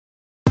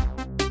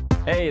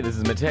Hey, this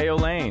is Mateo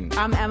Lane.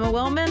 I'm Emma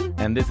Willman.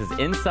 And this is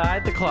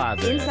Inside the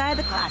Closet. Inside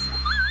the Closet.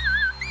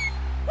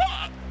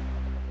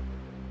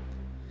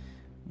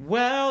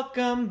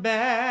 Welcome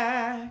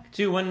back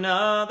to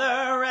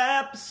another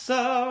episode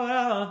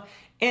of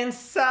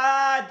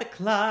Inside the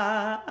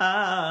Closet.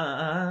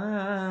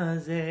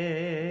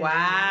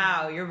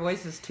 Wow, your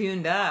voice is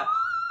tuned up.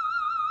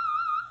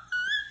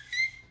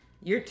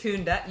 You're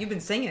tuned up. You've been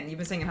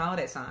singing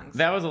holiday songs.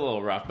 That was a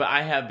little rough, but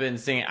I have been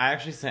singing. I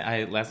actually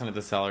sang last night at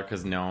the Cellar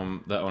because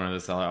Noam, the owner of the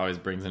Cellar, always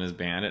brings in his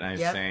band, and I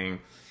sang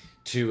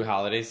 2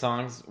 holiday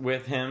songs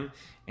with him,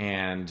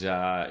 and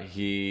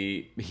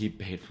he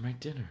paid for my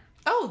dinner.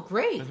 Oh,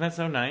 great! Isn't that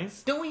so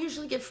nice? Don't we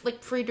usually get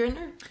like free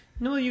dinner?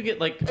 No, you get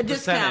like a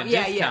discount.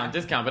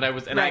 Discount. But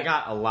I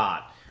got a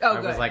lot. Oh, I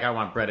was like, I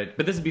want breaded.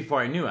 But this is before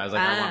I knew. I was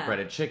like, I want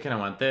breaded chicken. I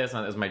want this.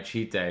 And it was my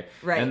cheat day.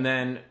 Right. And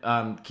then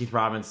Keith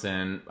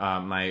Robinson,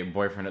 my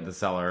boyfriend at the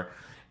Cellar,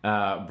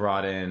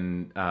 brought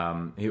in.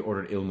 He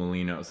ordered Il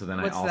Mulino. So then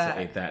I also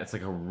ate that. It's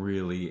like a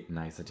really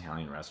nice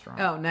Italian restaurant.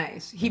 Oh,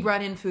 nice. He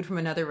brought in food from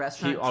another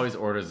restaurant. He always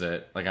orders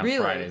it like on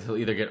Fridays. He'll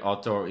either get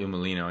Otto or Il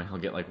Mulino, and he'll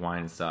get like wine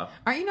and stuff.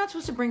 Aren't you not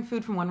supposed to bring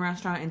food from one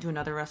restaurant into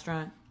another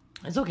restaurant?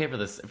 It's okay for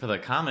the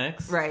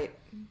comics, right?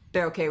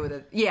 They're okay with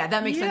it. Yeah,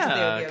 that makes sense.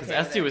 Yeah, because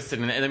Esty was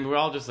sitting there, and then we were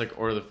all just like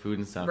order the food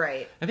and stuff.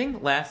 Right. I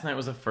think last night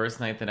was the first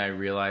night that I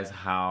realized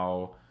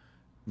how,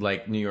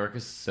 like, New York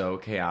is so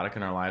chaotic,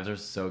 and our lives are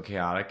so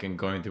chaotic, and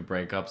going through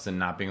breakups and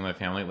not being with my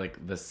family.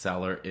 Like, the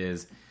Cellar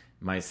is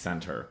my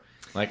center.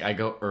 Like, I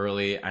go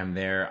early. I'm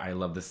there. I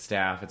love the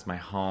staff. It's my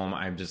home.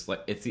 I'm just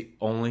like, it's the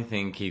only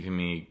thing keeping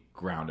me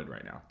grounded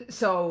right now.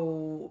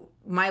 So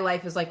my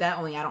life is like that.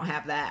 Only I don't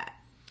have that.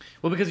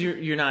 Well, because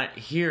you're not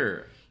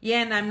here.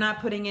 Yeah, and I'm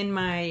not putting in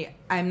my.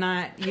 I'm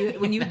not.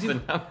 When you to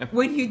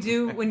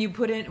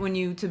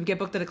get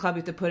booked at a club,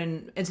 you have to put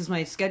in. And since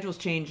my schedule's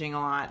changing a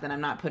lot, then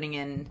I'm not putting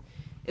in.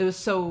 It was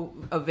so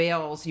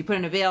avails. You put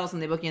in avails,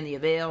 and they book you in the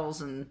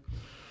avails, and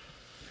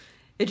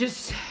it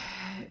just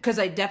because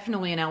I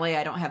definitely in LA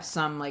I don't have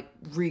some like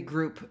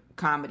regroup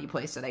comedy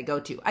place that I go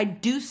to. I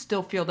do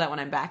still feel that when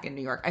I'm back in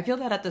New York. I feel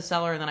that at the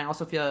Cellar, and then I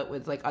also feel it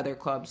with like other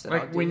clubs that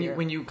like I'll do when here.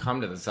 when you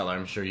come to the Cellar,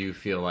 I'm sure you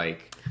feel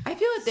like I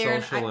feel it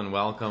there, social and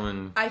welcome,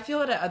 and I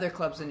feel it at other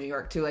clubs in New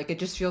York too. Like it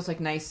just feels like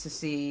nice to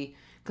see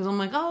because I'm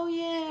like, oh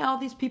yeah, all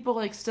these people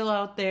like still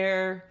out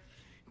there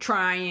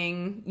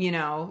trying, you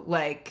know,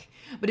 like.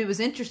 But it was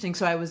interesting.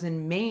 So I was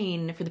in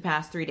Maine for the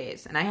past 3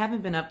 days, and I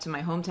haven't been up to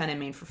my hometown in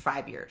Maine for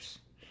 5 years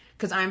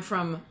because I'm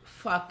from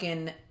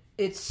fucking.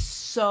 It's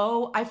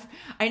so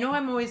I know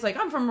I'm always like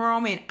I'm from rural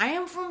Maine. I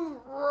am from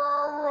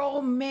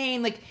rural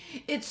Maine. Like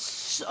it's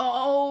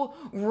so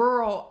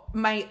rural.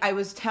 I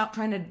was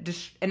trying to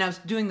and I was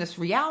doing this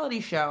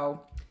reality show.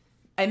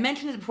 I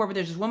mentioned it before, but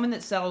there's this woman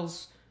that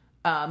sells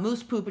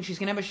moose poop, and she's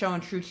gonna have a show on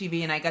True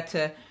TV, and I got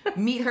to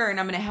meet her, and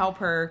I'm gonna help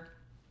her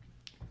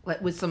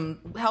with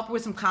some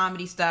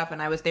comedy stuff,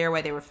 and I was there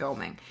while they were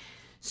filming.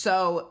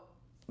 So,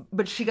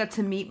 but she got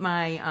to meet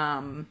my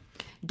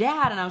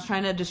dad, and I was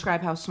trying to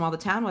describe how small the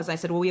town was. I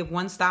said, well, we have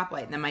one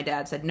stoplight. And then my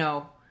dad said,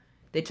 no,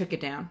 they took it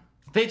down.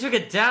 They took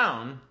it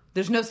down?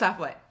 There's no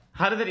stoplight.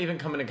 How did that even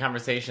come into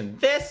conversation?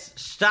 This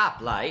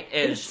stoplight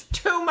is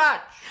too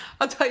much.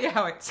 I'll tell you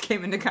how it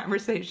came into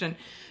conversation.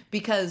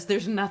 Because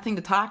there's nothing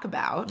to talk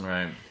about.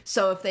 Right.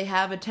 So if they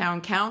have a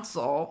town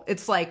council,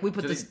 it's like we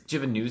put this... Do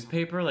you have a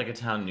newspaper? Like a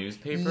town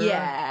newspaper?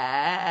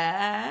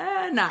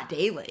 Yeah. Not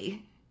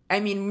daily. I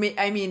mean,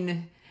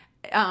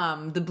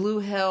 the Blue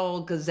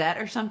Hill Gazette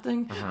or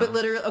something. Uh-huh. But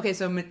literally... Okay,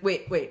 so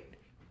wait.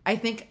 I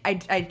think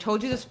I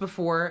told you this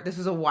before. This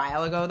was a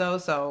while ago, though.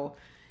 So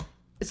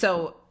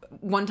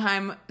one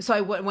time...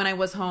 when I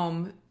was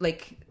home,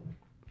 like...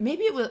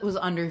 Maybe it was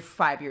under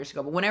 5 years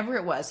ago. But whenever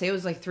it was, say it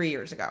was like 3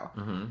 years ago.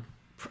 Mm-hmm.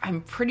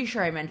 I'm pretty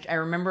sure I thought I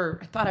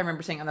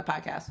remember saying on the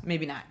podcast.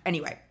 Maybe not.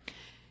 Anyway,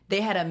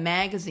 they had a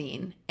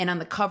magazine, and on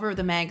the cover of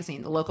the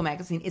magazine, the local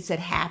magazine, it said,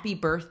 "Happy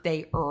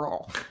Birthday,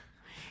 Earl."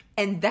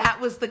 And that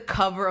was the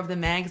cover of the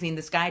magazine.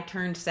 This guy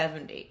turned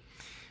 70.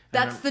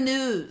 That's the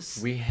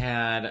news.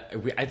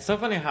 It's so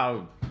funny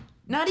how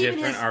not different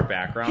even our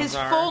backgrounds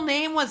are. His full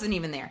name wasn't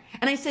even there.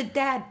 And I said,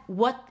 Dad,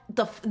 what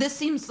this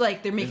seems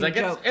like they're making a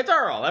joke. It's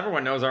Earl.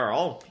 Everyone knows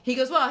Earl. He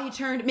goes, well,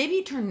 maybe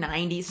he turned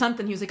 90,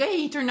 something. He was like, hey,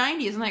 he turned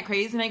 90. Isn't that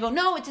crazy? And I go,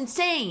 no, it's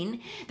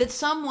insane that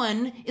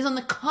someone is on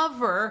the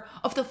cover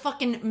of the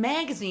fucking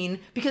magazine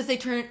because they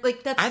turned,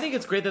 like, that's... I think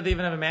it's great that they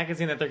even have a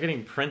magazine that they're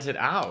getting printed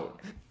out.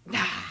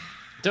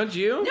 Don't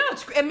you? No,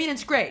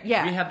 it's great,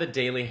 yeah. We have the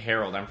Daily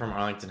Herald. I'm from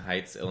Arlington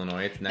Heights,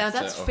 Illinois. It's next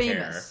that's to O'Hare.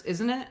 famous,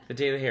 isn't it? The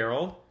Daily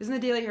Herald? Isn't the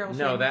Daily Herald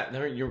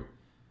famous? You're...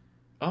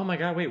 Oh my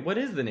god, wait, what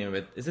is the name of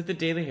it? Is it the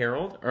Daily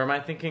Herald? Or am I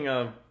thinking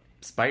of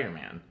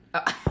Spider-Man?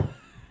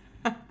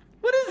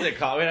 What is it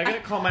called? Wait, I gotta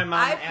call my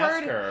mom and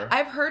ask her.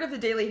 I've heard of the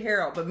Daily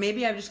Herald, but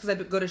maybe I'm just because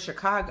I go to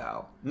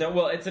Chicago. No,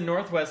 well, it's a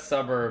northwest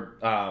suburb,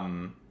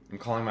 I'm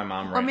calling my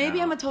mom right now. Or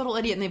maybe I'm a total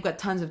idiot and they've got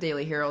tons of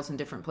Daily Heralds in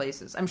different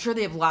places. I'm sure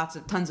they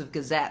have tons of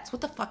gazettes.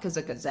 What the fuck is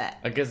a gazette?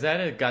 A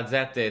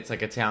gazzetta, it's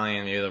like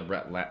Italian. Maybe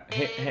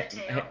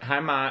the hi,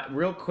 Ma.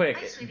 Real quick,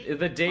 Hi,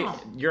 the date.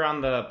 You're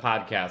on the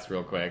podcast.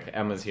 Real quick,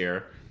 Emma's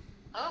here.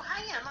 Oh,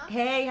 hi, Emma.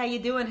 Hey, how you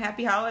doing?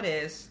 Happy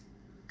holidays.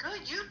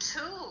 Good, you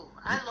too.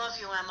 I love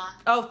you, Emma.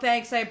 Oh,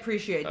 thanks. I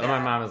appreciate that. Oh, my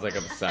mom is like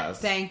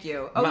obsessed. Thank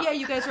you. Oh, yeah,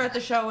 you guys were at the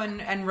show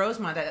in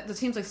Rosemont. That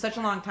seems like such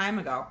a long time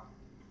ago.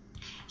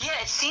 Yeah,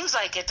 it seems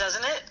like it,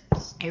 doesn't it?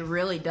 It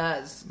really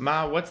does.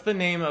 Ma, what's the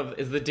name of?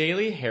 Is the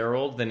Daily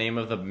Herald the name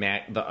of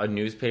a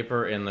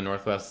newspaper in the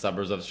northwest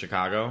suburbs of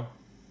Chicago?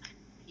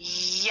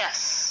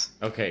 Yes.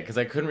 Okay, because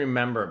I couldn't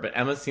remember, but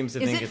Emma seems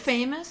to Is think it it's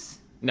famous?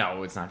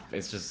 No, it's not.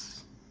 It's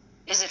just.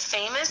 Is it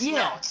famous? Yeah.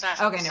 No, it's not.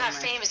 Okay, it's never not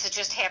mind. famous. It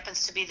just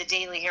happens to be the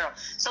Daily Herald.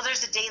 So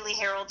there's a Daily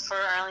Herald for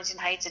Arlington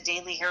Heights, a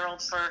Daily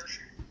Herald for,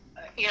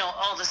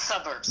 all the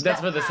suburbs.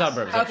 That's for the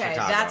suburbs of Okay,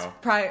 Chicago. that's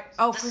probably...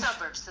 Oh, The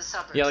suburbs.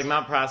 Yeah, like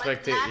Mount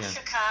Prospect. Not Yeah.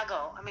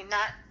 Chicago. I mean,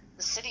 not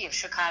the city of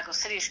Chicago.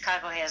 City of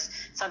Chicago has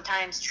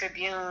sometimes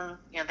Tribune,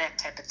 that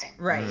type of thing.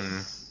 right.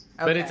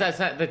 But Okay.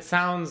 that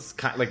sounds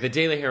like the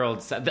Daily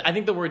Herald. I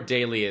think the word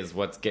daily is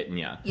what's getting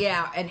you.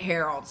 Yeah, and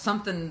Herald.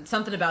 Something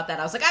about that.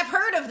 I was like, I've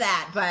heard of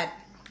that, but...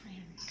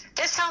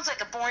 That sounds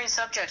like a boring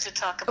subject to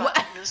talk about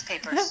in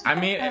newspapers. I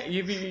mean,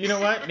 you know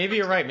what? Maybe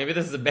you're right. Maybe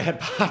this is a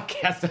bad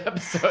podcast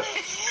episode.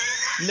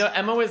 No,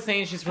 Emma was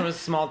saying she's from a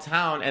small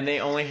town and they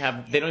don't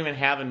even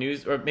have a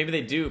news, or maybe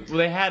they do. Well,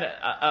 they had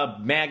a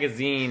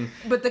magazine.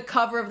 But the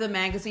cover of the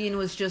magazine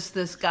was just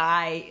this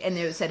guy, and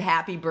it said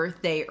 "Happy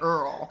Birthday,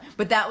 Earl."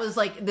 But that was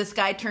like this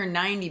guy turned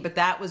 90, but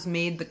that was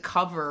made the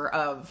cover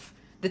of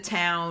the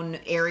town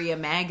area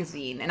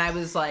magazine. And I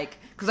was like,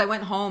 because I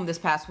went home this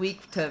past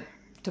week to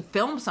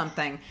film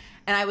something,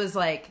 and I was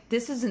like,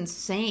 this is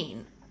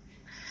insane.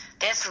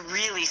 That's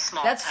really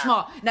small. That's town.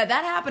 small. Now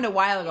that happened a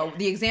while ago.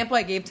 The example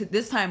I gave to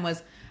this time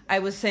was I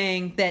was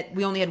saying that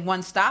we only had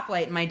one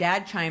stoplight, and my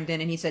dad chimed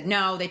in and he said,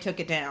 "No, they took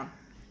it down.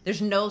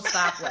 There's no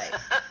stoplight."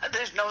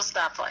 There's no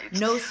stoplights.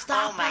 No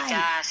Oh my stoplight.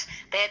 gosh,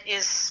 that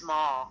is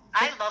small.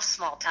 I love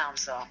small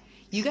towns though.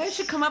 You guys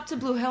should come up to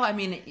Blue Hill. I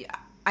mean,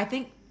 I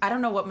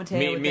don't know what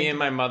Mateo would Me think. and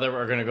my mother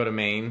are going to go to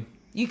Maine.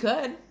 You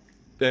could.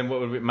 Then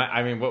what would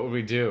what would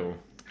we do?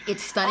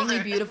 It's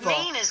stunningly beautiful.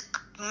 Maine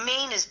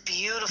is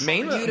beautiful.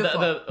 Maine, Beautiful.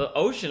 the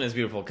ocean is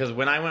beautiful because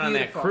when I went on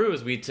that Beautiful.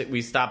 cruise,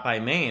 we stopped by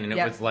Maine and it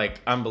Yep. was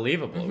like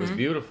unbelievable. It was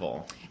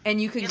beautiful.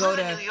 And you could You go live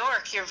to... in New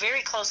York. You're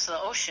very close to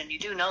the ocean. You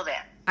do know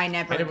that. I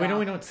never We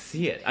go. don't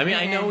see it. I mean,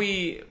 I know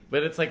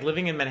but it's like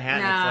living in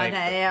Manhattan. No, it's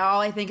like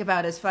all I think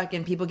about is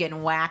fucking people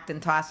getting whacked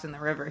and tossed in the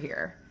river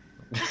here.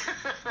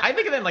 I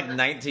think of it in like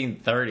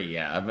 1930,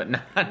 yeah, but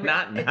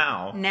not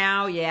now.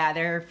 Now,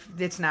 yeah,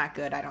 it's not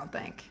good, I don't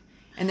think.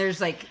 And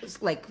there's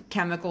like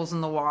chemicals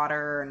in the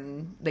water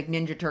and like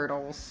Ninja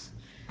Turtles.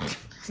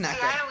 It's not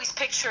See, good. I always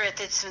picture it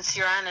that since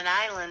you're on an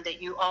island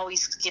that you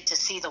always get to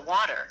see the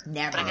water.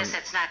 Never. But I guess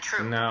that's not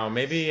true. No,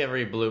 maybe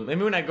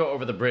maybe when I go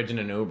over the bridge in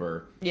an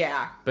Uber.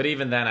 Yeah, But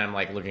even then, I'm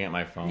like looking at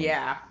my phone.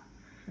 yeah.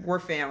 We're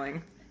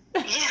failing.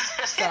 Yeah.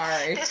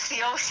 Sorry. It's the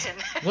ocean.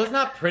 Well, it's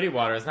not pretty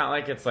water. It's not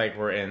like it's like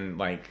we're in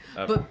like.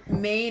 But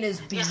Maine is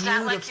beautiful. It's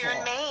not like you're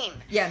in Maine.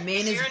 Yeah, Maine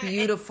If is you're in-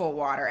 beautiful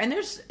water, and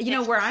there's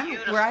It's where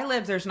beautiful. I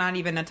live. There's not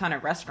even a ton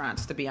of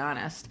restaurants, to be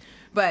honest.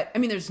 But I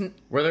mean, there's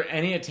Were there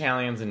any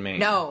Italians in Maine?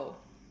 no.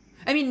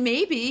 I mean,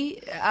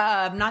 maybe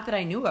not that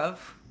I knew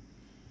of.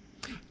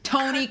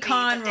 Tony Could be, but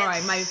Conroy,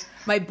 that's-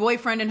 my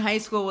boyfriend in high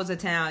school was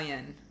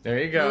Italian. There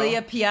you go.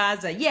 Leah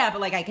Piazza, yeah, but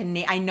like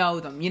I know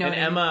them. You know,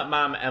 And what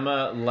I mean?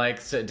 Emma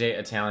likes to date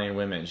Italian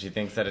women. She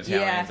thinks that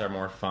Italians Yeah. are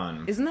more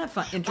fun. Isn't that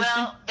fun?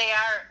 Interesting. Well,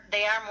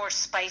 they are more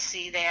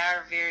spicy. They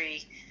are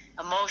very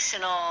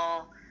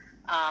emotional.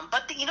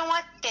 But you know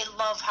what? They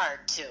love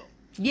hard too.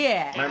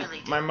 yeah. I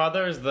really do. My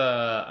mother's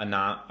the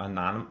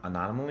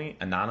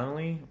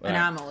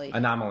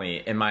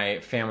anomaly in my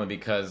family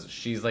because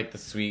she's like the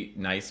sweet,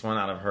 nice one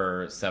out of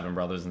her 7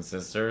 brothers and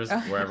sisters,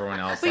 where everyone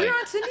else But like. your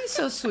Aunt Cindy's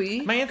so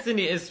sweet. My Aunt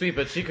Cindy is sweet,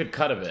 but she could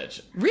cut a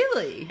bitch,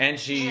 Really? and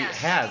she Yes.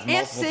 has Aunt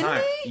multiple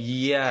times. Cindy?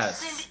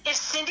 Yes. If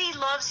Cindy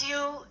loves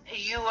you,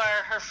 you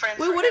are her friend.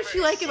 Wait, what if forever.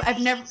 she like him? Cindy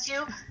I've never- hates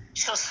you.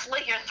 She'll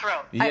slit your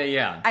throat.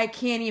 Yeah. I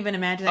can't even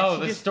imagine that. Oh,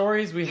 She the just-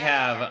 stories we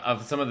Yeah. have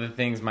of some of the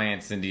things my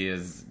Aunt Cindy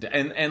is,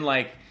 and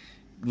like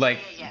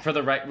Yeah. for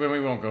the right, well,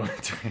 we won't go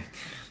into it.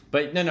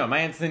 But no, my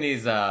Aunt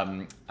Cindy's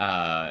not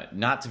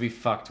to be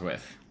fucked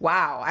with.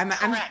 Wow,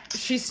 Correct.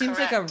 she seems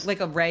Correct.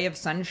 like a ray of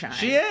sunshine.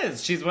 She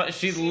is.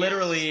 She's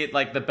literally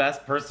like the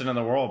best person in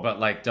the world,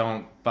 but like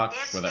don't fuck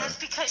with her. That's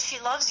because she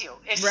loves you.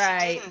 If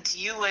Right.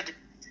 she didn't,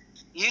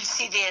 you'd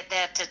see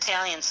that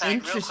Italian side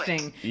real quick.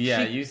 Interesting.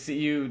 Yeah, She-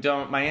 you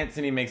don't. My Aunt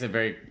Cindy makes it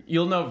very.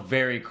 You'll know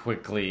very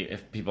quickly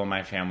if people in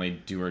my family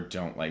do or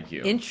don't like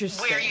you.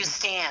 Interesting. Where you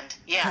stand.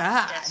 Yeah,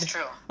 God. that's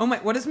true. Oh my!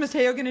 What is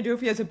Mateo gonna do if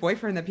he has a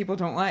boyfriend that people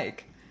don't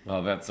like?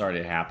 Well, that's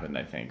already happened,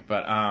 I think.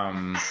 But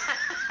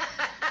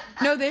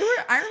No,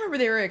 I remember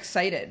they were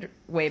excited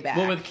way back.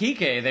 Well, with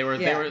Kike, they were.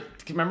 Yeah.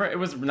 Remember, it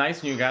was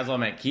nice when you guys all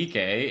met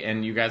Kike,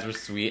 and you guys were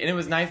sweet, and it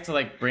was nice to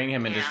like bring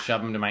him and just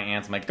shove him to my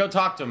aunt's. I'm like, go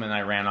talk to him, and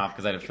I ran off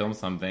because I had to film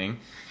something.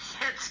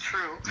 It's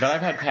true. But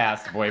I've had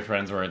past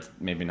boyfriends where it's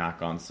maybe not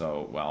gone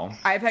so well.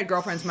 I've had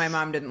girlfriends my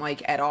mom didn't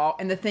like at all.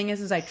 And the thing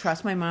is I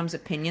trust my mom's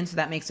opinion, so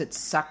that makes it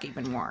suck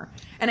even more.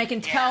 And I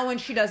can tell when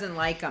she doesn't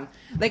like them.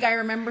 Like, I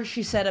remember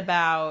she said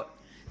about,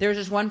 there was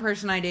this one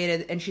person I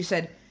dated, and she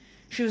said,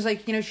 she was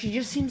like, she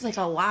just seems like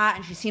a lot,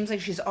 and she seems like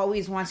she's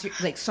always wants,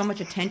 like, so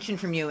much attention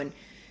from you. And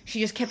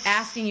she just kept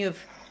asking you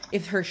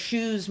if her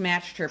shoes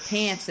matched her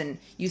pants, and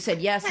you said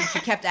yes, and she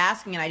kept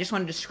asking, and I just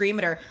wanted to scream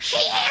at her, she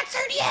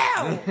answered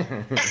you!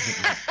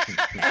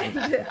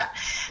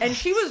 and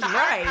she was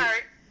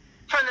right.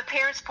 From the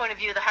parents' point of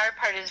view, the hard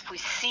part is if we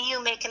see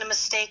you making a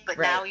mistake, but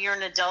now you're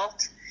an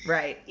adult,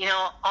 right?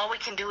 All we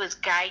can do is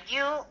guide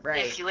you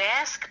if you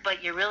ask,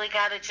 but you really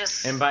got to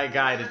just... And by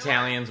guide,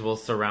 Italians will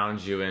surround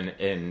you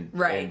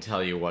and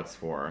tell you what's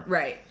for.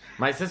 Right.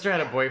 My sister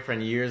had a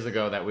boyfriend years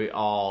ago that we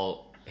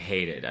all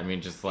hated. I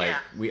mean, just like,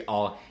 we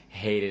all...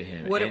 hated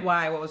him.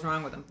 Why? What was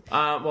wrong with him?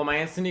 Well, my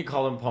Aunt Cindy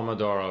called him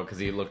Pomodoro because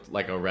he looked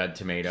like a red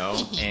tomato,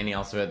 and he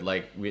also had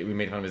we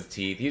made fun of his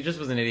teeth. He just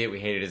was an idiot. We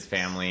hated his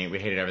family. We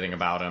hated everything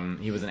about him.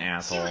 He was an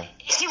asshole.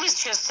 He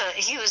was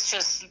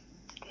just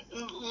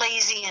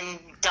lazy and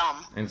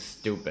dumb and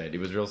stupid. He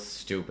was real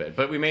stupid.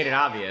 But we made it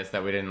obvious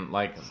that we didn't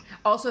like him.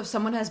 Also, if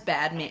someone has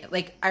bad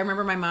like I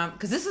remember my mom,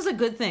 because this is a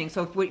good thing.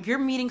 So if you're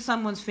meeting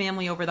someone's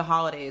family over the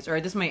holidays,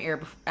 or this might air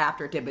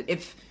after it did, but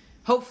if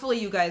hopefully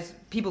you guys,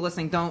 people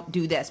listening, don't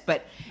do this,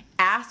 but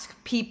ask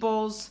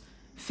people's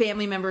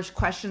family members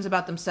questions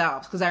about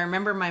themselves. Because I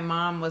remember my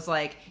mom was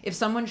like, if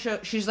someone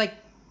she's like,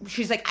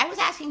 I was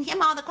asking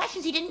him all the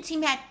questions. He didn't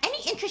seem to have any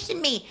interest in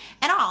me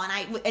at all.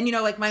 And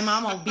like my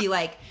mom will be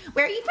like,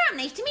 where are you from?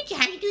 Nice to meet you.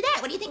 How do you do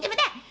that? What do you think of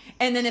that?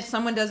 And then if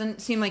someone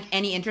doesn't seem like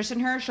any interest in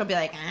her, she'll be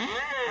like,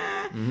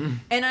 ah. Mm-hmm.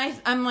 And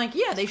I'm like,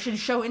 yeah, they should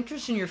show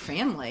interest in your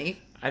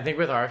family. I think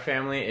with our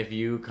family, if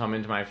you come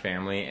into my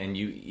family and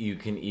you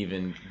can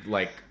even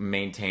like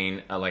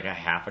maintain a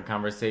half a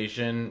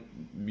conversation,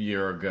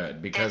 you're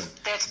good, because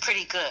that's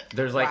pretty good.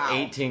 There's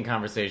 18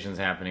 conversations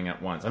happening at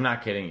once. I'm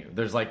not kidding you.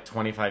 There's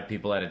 25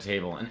 people at a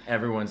table and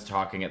everyone's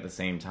talking at the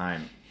same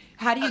time.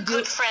 How do you do? A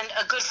good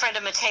friend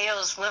of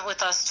Mateo's went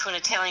with us to an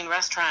Italian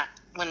restaurant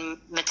when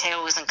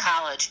Mateo was in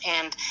college,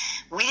 and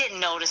we didn't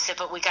notice it,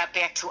 but we got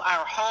back to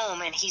our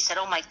home, and he said,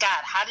 oh my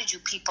God, how did you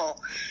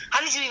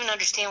even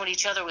understand what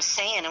each other was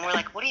saying? And we're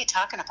like, what are you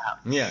talking about?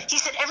 Yeah. He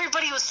said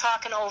everybody was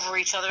talking over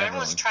each other. Everyone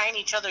was trying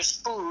each other's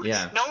food.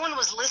 Yeah. No one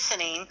was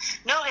listening.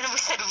 No, and we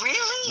said,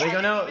 really? They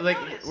go, no,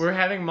 we're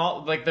having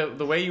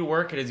the way you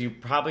work it is you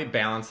probably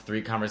balance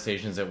 3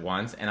 conversations at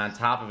once, and on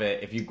top of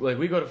it, if you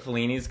we go to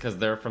Fellini's because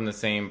they're from the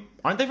same...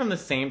 Aren't they from the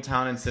same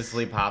town in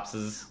Sicily,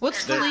 Pops's?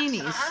 What's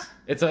Fellini's? Uh-huh.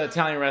 It's an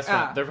Italian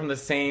restaurant. They're from the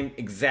same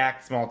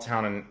exact small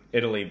town in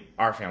Italy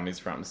our family's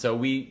from. So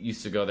we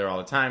used to go there all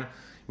the time.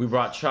 We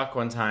brought Chuck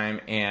one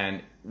time,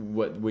 and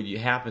what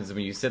happens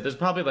when you sit, there's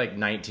probably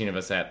 19 of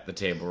us at the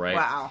table, right?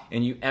 Wow.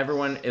 And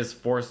everyone is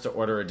forced to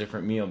order a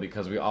different meal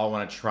because we all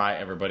want to try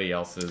everybody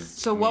else's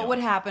So meal. what would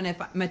happen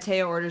if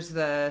Mateo orders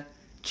the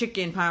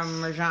chicken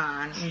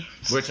parmesan?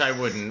 Which I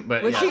wouldn't,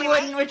 but Which you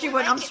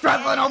wouldn't. I'm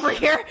struggling over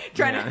here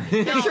trying to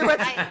figure what.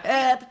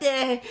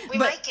 We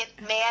might get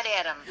mad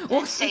at him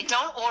and say,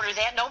 "Don't order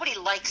that. Nobody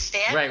likes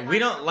that." Right, we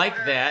don't like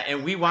that,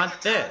 and we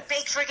want this.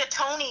 Baked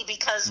rigatoni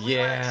because we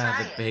want to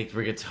try the baked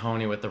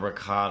rigatoni with the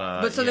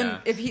ricotta. But so then,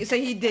 if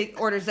he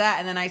orders that,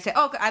 and then I say,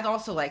 "Oh, I'd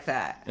also like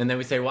that," and then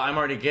we say, "Well, I'm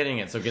already getting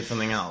it, so get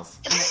something else."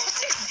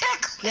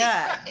 Exactly.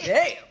 Yeah.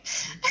 Damn.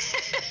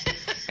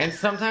 And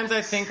sometimes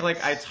I think,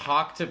 I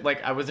talked to,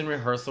 I was in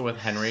rehearsal with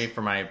Henry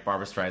for my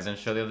Barbra Streisand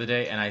show the other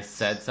day, and I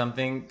said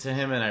something to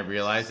him, and I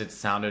realized it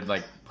sounded,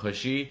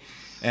 pushy,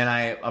 and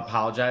I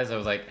apologized. I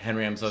was like,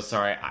 Henry, I'm so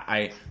sorry.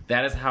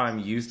 That is how I'm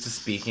used to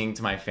speaking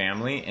to my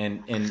family,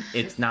 and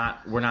it's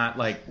not, we're not,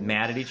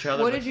 mad at each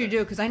other. What did you do?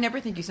 Because I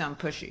never think you sound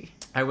pushy.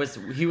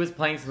 He was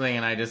playing something,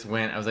 and I just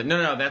went, I was like,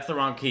 no, that's the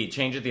wrong key.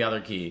 Change it the other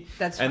key.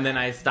 That's fine. And then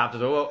I stopped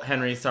it. Oh,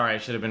 Henry, sorry, I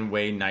should have been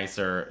way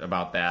nicer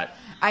about that.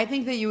 I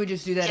think that you would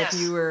just do that if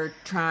you were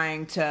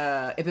trying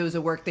to, if it was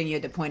a work thing you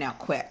had to point out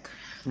quick.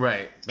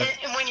 Right.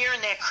 And when you're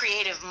in that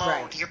creative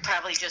mode, you're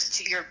probably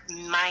just, your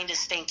mind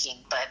is thinking.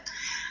 But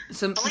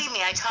believe me,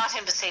 I taught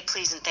him to say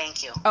please and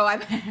thank you. Oh,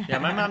 yeah,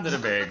 my mom did a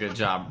very good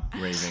job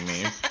raising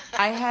me.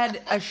 I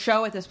had a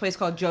show at this place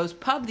called Joe's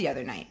Pub the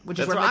other night, which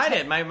That's is where what I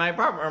did. My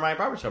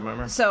barber shop,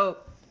 remember? So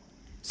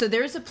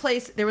there's a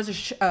place. There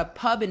was a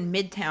pub in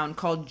Midtown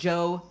called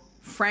Joe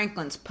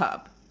Franklin's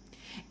Pub.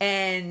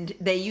 And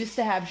they used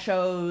to have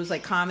shows,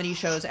 comedy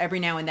shows, every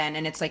now and then.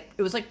 And it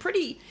was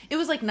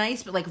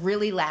nice, but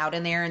really loud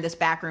in there in this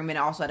back room, and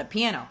it also had a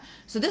piano.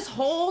 So this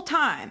whole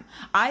time,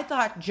 I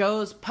thought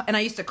and I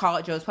used to call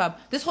it Joe's Pub.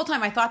 This whole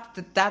time, I thought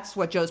that that's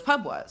what Joe's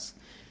Pub was.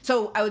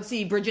 So I would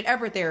see Bridget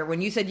Everett there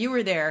when you said you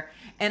were there.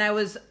 And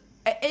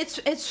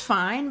it's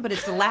fine, but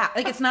it's loud.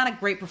 It's not a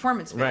great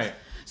performance space. Right.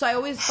 So I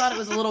always thought it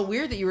was a little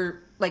weird that you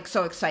were,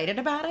 so excited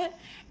about it.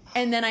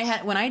 And then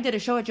when I did a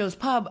show at Joe's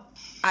Pub,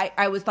 I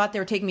thought they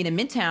were taking me to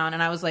Midtown,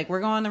 and I was like,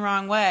 we're going the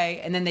wrong way.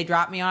 And then they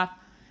dropped me off.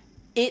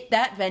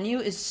 That venue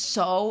is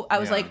so, I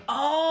was like,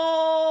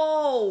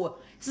 oh,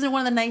 this is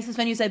one of the nicest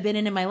venues I've been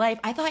in my life.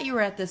 I thought you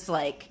were at this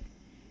Midtown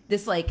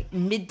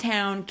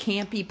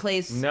campy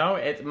place. No,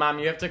 Mom,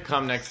 you have to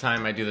come next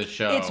time I do the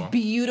show. It's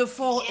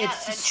beautiful. Yeah,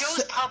 It's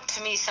Joe's Pub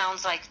to me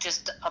sounds like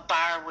just a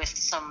bar with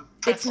some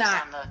pretzels It's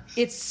not. on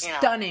the... It's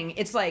stunning.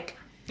 It's like...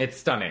 It's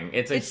stunning.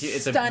 It's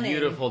stunning. a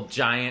beautiful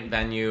giant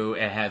venue.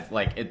 It has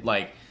like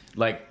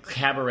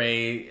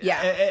cabaret.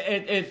 Yeah.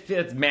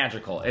 It's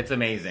magical. It's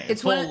amazing.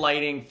 It's full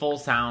lighting, full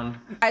sound.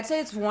 I'd say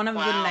it's one of the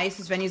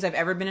nicest venues I've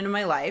ever been in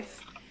my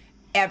life.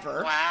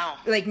 Ever. Wow.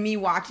 Like me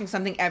watching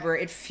something ever.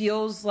 It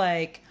feels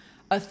like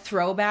a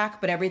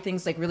throwback, but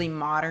everything's like really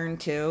modern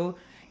too.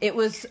 It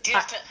was Do you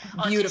have to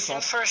beautiful. audition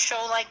for a show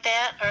like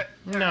that? Or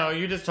No,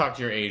 you just talk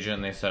to your agent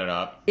and they set it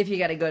up. If you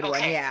got a good one,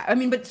 Okay. yeah. I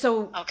mean, but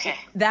Okay.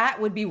 that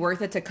would be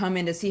worth it to come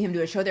in to see him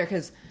do a show there.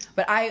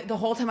 The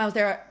whole time I was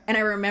there, and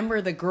I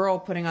remember the girl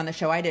putting on the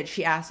show I did,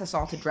 she asked us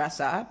all to dress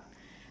up.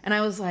 And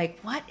I was like,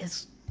 what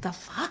is the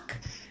fuck?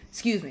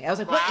 Excuse me. I was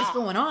like, what is Wow.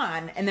 going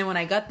on? And then when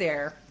I got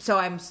there,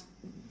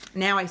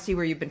 now I see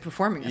where you've been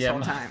performing this whole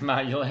time.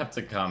 Ma, you'll have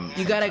to come.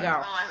 You gotta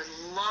sometime. go. Oh, I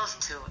would love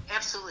to.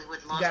 Absolutely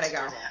would love Gotta to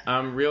go. do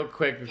that. Real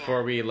quick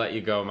before we let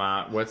you go,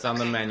 Ma, what's on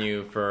the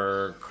menu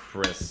for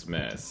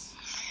Christmas?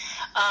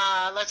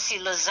 Let's see,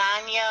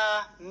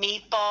 lasagna,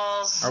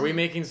 meatballs, Are we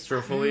making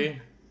strufoli?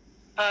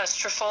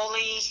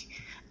 strafoli,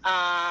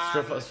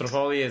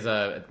 Strufoli is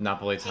a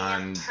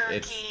Napolitan.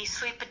 turkey,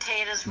 sweet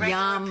potatoes, Yum.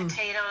 regular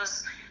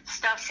potatoes,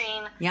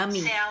 stuffing,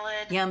 Yummy.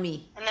 salad.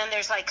 Yummy. And then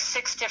there's like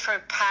 6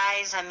 different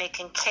pies. I'm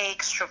making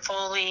cakes,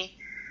 strafoli.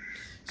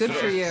 Good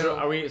for you.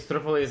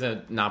 Strufoli is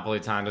a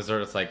Napolitan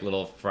dessert. It's like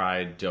little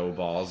fried dough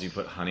balls. You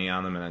put honey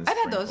on them and then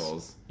I've had those.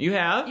 sprinkles. You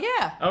have?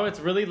 Yeah. Oh, it's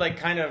really like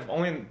kind of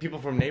only people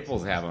from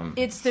Naples have them.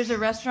 There's a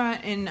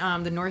restaurant in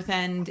the North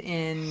End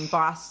in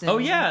Boston. Oh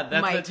yeah, that's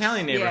the Mike's.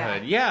 Italian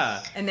neighborhood.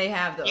 Yeah. And they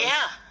have those. Yeah.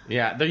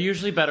 Yeah, they're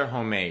usually better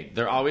homemade.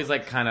 They're always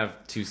like kind of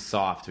too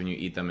soft when you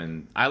eat them,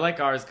 and I like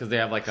ours because they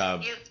have like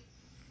a.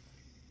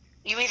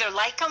 You either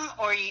like them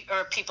or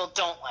people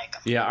don't like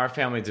them. Yeah, our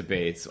family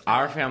debates.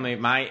 Our family,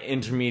 my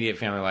intermediate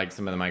family likes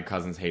them, and my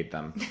cousins hate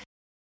them.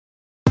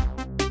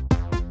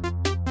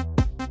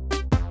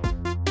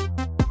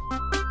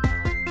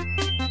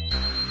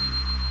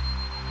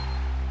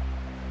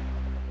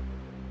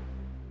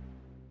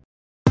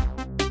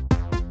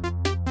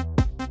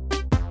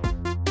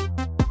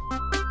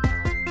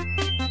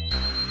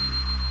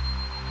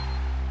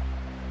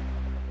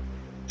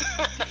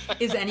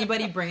 Is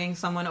anybody bringing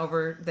someone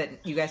over that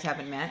you guys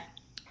haven't met?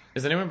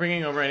 Is anyone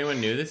bringing over anyone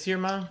new this year,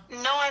 Ma?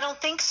 No, I don't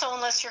think so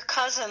unless your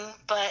cousin,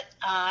 but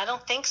I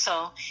don't think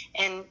so.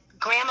 And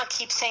Grandma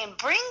keeps saying,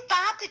 bring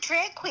Bob the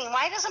drag queen.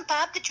 Why doesn't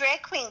Bob the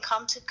drag queen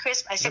come to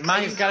Christmas? I said, Ma,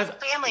 he's got his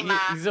family, Ma.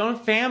 his own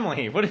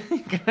family. What?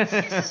 It's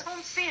his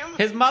own family.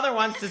 His mother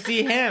wants to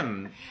see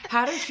him.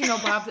 How does she know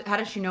Bob? How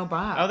does she know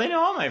Bob? Oh, they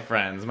know all my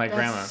friends. My That's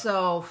grandma.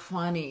 so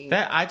funny.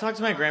 I talk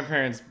to my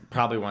grandparents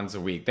probably once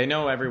a week. They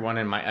know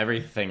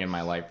everything in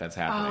my life that's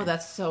happening. Oh,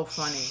 that's so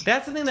funny.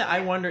 That's the thing that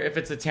I wonder if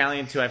it's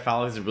Italian too. I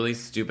follow these really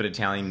stupid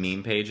Italian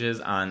meme pages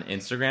on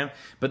Instagram,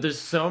 but there's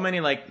so many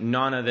like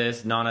none of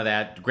this, none of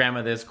that,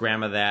 grandma this,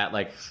 grandma that.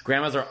 Like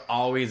grandmas are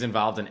always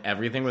involved in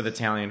everything with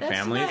Italian That's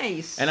families.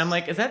 nice. And I'm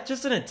like, is that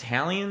just an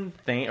Italian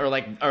thing, or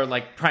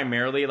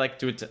primarily like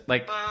do it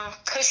like?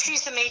 Because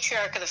she's the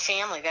matriarch of the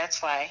family,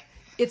 that's why.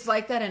 It's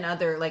like that in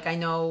other, like I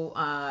know,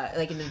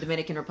 like in the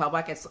Dominican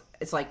Republic,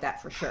 it's like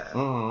that for sure.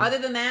 Mm-hmm. Other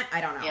than that, I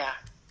don't know. Yeah.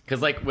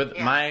 Because like with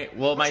Yeah. my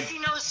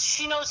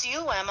She knows you,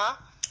 Emma.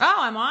 Oh,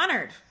 I'm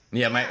honored.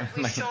 yeah my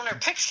We've shown her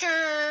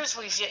pictures.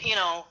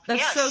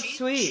 That's so she,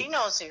 sweet. She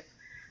knows you.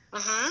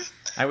 Mm-hmm.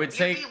 I would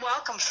say You'd be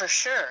welcome for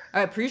sure.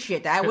 I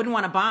appreciate that. I wouldn't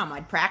want to bomb.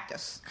 I'd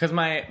practice. because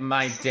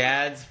my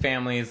dad's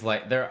family is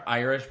like they're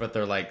Irish, but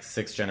they're like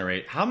 6th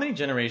generation. How many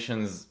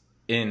generations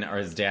in are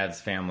his dad's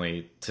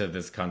family to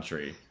this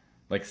country?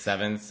 Like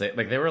 7, 6.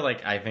 Like they were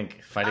like I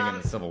think fighting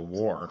in the Civil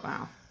War.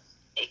 Wow.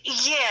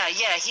 Yeah.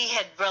 He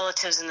had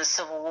relatives in the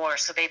Civil War,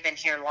 so they've been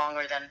here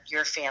longer than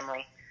your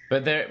family.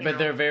 But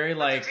they're very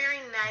like They're very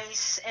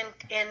nice and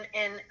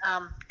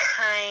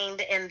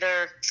kind, and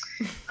they're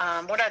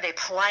what are they?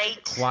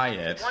 Polite.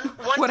 quiet. One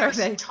What are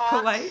person they? talks.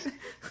 Polite?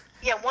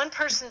 Yeah, one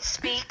person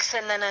speaks,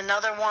 and then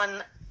another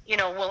one,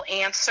 will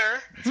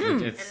answer.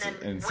 It's And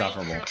then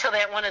insufferable. wait until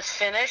that one is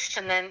finished,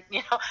 and then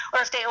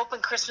or if they open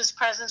Christmas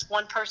presents,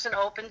 one person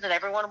opens and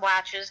everyone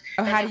watches.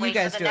 Oh, then how they do you wait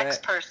guys for the do next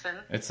it? person.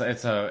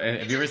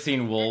 Have you ever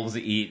seen wolves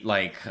eat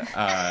like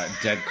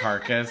dead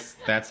carcass?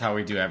 That's how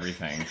we do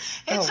everything.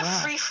 It's Oh, a wow.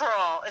 free for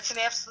all. It's an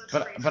absolute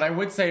free. But I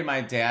would say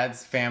my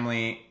dad's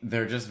family,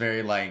 they're just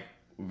very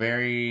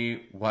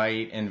very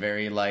white and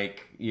very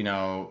like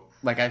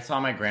I saw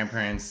my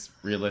grandparents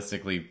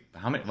realistically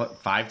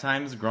 5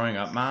 times growing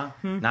up, Ma?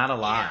 Not a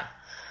lot.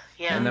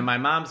 Yeah. And then my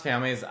mom's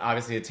family is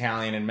obviously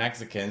Italian and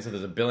Mexican, so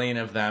there's a billion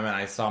of them, and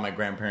I saw my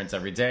grandparents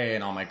every day,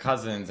 and all my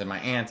cousins and my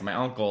aunts and my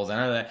uncles and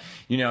all that.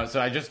 So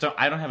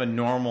I don't have a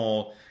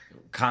normal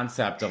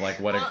concept of like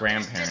what a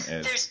grandparent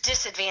is. There's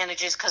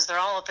disadvantages because they're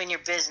all up in your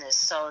business,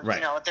 so Right.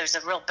 you know there's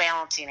a real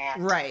balancing act.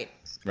 Right.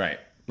 Right.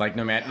 Like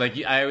no matter, like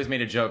I always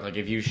made a joke, like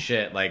if you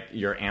shit, like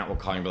your aunt will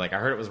call you and be like, I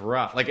heard it was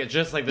rough. Like it's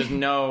just like there's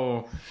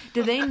no.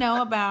 Do they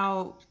know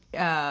about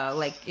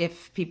like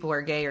if people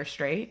are gay or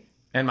straight?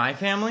 And my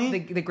family.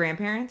 The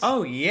grandparents?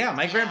 Oh yeah,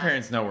 my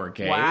grandparents know we're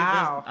gay.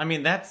 Wow. I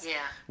mean that's Yeah.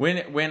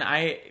 when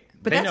I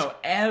But they that's- know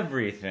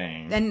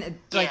everything. And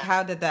like, Yeah.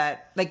 how did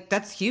that? Like,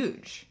 that's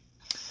huge.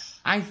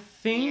 I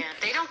think Yeah,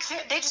 they don't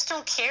care. They just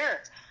don't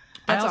care.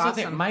 That's I also awesome.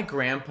 think my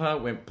grandpa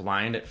went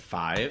blind at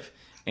 5.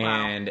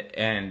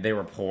 And they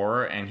were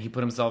poor, and he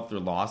put himself through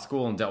law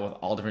school and dealt with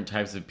all different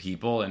types of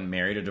people and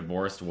married a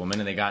divorced woman,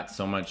 and they got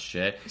so much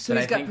shit. So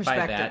that he's I got think by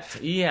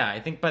perspective. that, I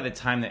think by the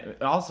time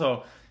that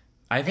also,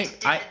 I think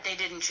They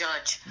didn't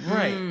judge.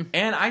 right,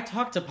 and I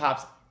talked to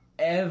Pops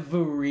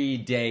every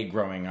day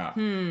growing up.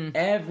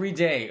 Every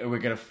day we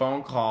get a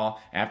phone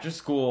call after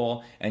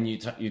school, and you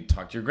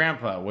talk to your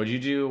grandpa. What'd you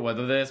do?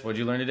 What'd this? What'd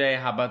you learn today?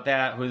 How about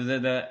that? Who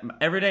did that?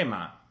 Every day,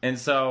 Ma. And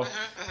so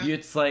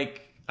it's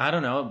like. I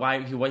don't know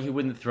why he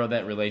wouldn't throw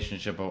that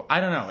relationship.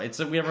 I don't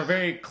know. We have a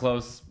very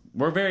close.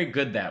 We're very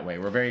good that way.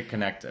 We're very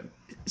connected.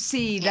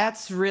 See,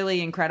 that's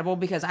really incredible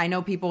because I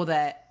know people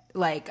that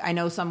like I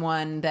know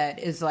someone that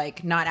is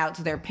like not out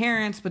to their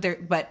parents,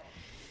 but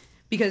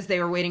because they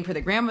were waiting for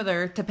the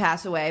grandmother to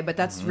pass away. But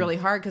that's really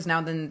hard because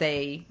now then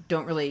they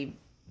don't really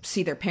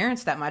see their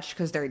parents that much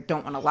because they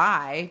don't want to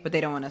lie, but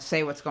they don't want to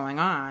say what's going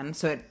on.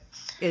 So it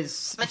is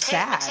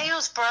sad.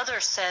 Mateo's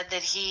brother said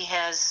that he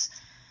has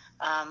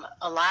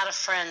a lot of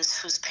friends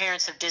whose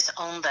parents have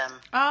disowned them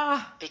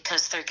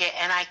because they're gay,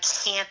 and I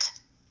can't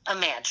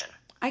imagine.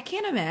 I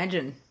can't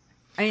imagine.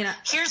 I mean,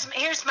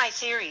 Here's my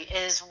theory: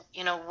 is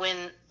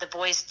when the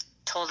boys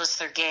told us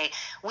they're gay,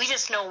 we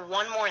just know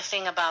one more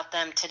thing about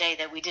them today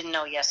that we didn't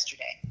know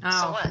yesterday. So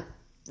Oh. what?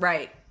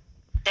 right.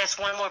 That's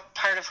one more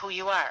part of who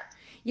you are.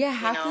 Yeah,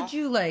 how know? could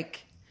you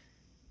like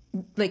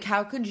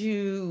how could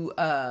you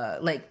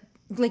like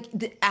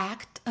the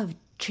act of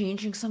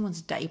changing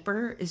someone's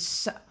diaper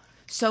is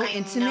so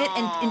intimate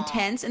and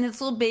intense, and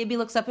this little baby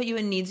looks up at you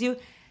and needs you.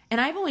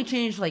 And I've only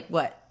changed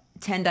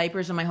 10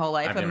 diapers in my whole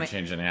life. I've never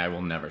changed any. I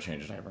will never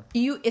change a diaper.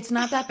 It's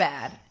not that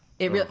bad.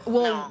 It really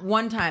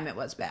one time it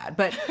was bad,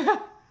 but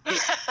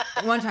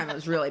one time it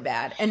was really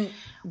bad. And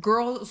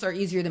girls are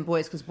easier than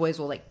boys because boys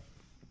will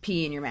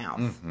pee in your mouth.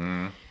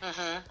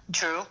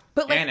 True.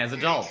 But And as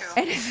adults.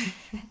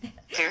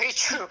 Very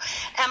true.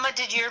 Emma,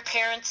 did your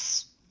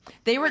parents?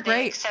 They were Were they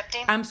great.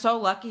 accepting? I'm so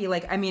lucky.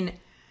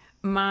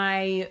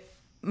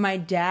 My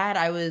dad,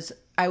 I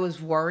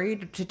was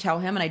worried to tell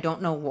him, and I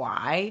don't know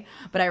why,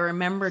 but I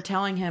remember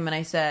telling him, and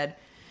I said,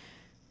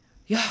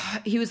 yeah,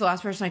 he was the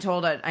last person I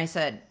told. I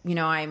said,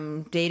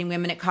 I'm dating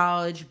women at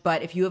college,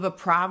 but if you have a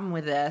problem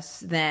with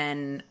this,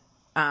 then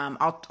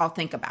I'll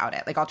think about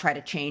it. I'll try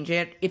to change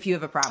it if you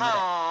have a problem with it.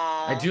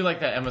 I do like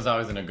that Emma's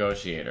always a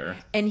negotiator.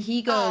 And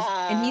he goes,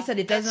 and he said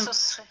it That's doesn't.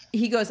 so sweet.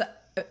 He goes,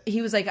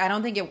 he was like, I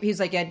don't think it. He's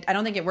like, I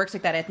don't think it works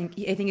like that. I think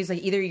he's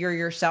like, either you're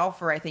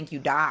yourself or I think you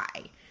die.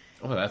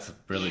 Oh, that's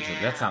really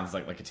that sounds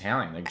like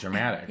Italian,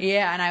 dramatic.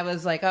 Yeah, and I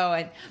was like,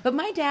 but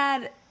my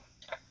dad,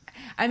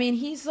 I mean,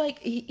 he's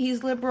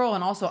he's liberal,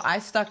 and also I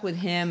stuck with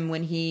him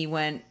when he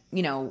went.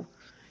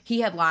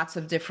 He had lots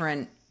of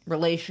different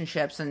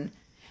relationships, and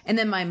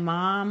then my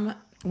mom,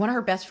 one of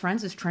her best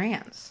friends is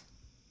trans,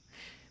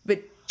 but.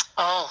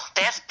 Oh,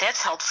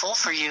 that's helpful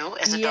for you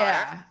as a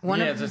Yeah,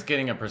 daughter. It's just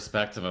getting a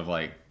perspective of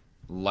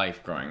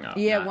life growing up.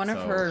 Yeah, not one of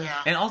so- her-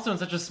 Yeah. And also in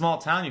such a small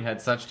town, you had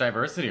such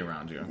diversity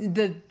around you.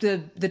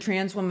 The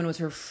trans woman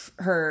was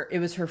it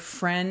was her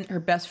friend, her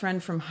best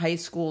friend from high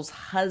school's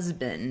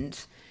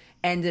husband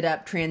ended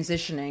up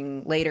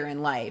transitioning later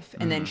in life,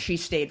 and then she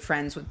stayed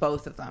friends with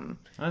both of them,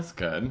 That's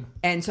good.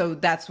 and so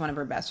that's one of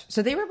her best.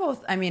 So they were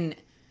both. I mean,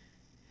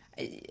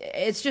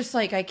 it's just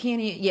I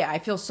can't. I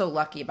feel so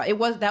lucky about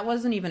it. That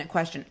wasn't even a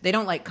question. They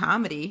don't like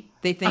comedy.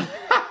 They think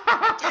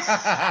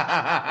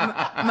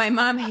my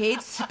mom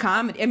hates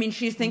comedy. I mean,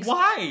 she thinks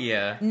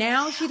Why?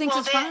 now she thinks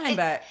Well, it's fine,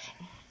 but.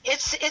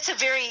 It's a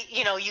very,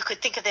 you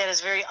could think of that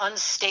as a very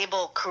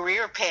unstable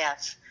career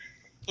path,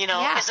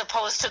 Yeah. as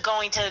opposed to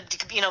going to,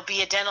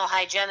 be a dental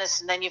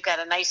hygienist and then you've got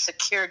a nice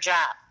secure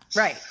job.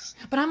 Right.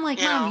 But I'm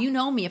like, You Mom, know? you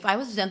know me. If I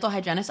was a dental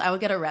hygienist, I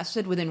would get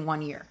arrested within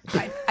 1 year.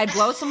 I'd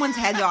blow someone's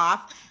head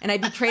off, and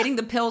I'd be trading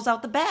the pills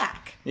out the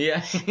back.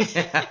 Yeah.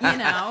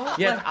 Yeah,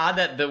 it's odd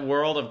that the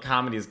world of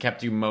comedy has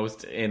kept you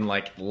most in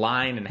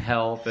line and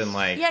health and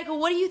Yeah, I go,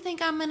 what do you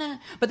think I'm going to...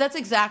 But that's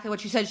exactly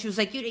what she said. She was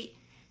like, you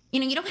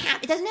don't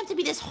have... It doesn't have to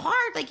be this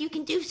hard. You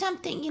can do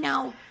something,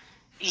 Yeah.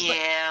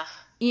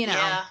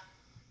 Yeah.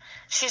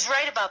 She's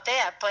right about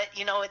that, but,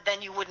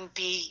 then you wouldn't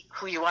be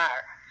who you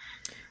are.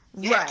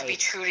 You have to be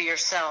true to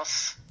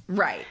yourself.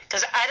 Right.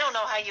 Because I don't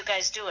know how you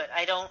guys do it.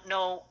 I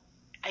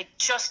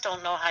just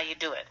don't know how you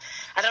do it.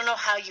 I don't know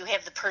how you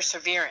have the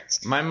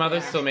perseverance. My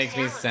mother still makes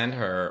me send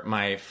her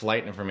my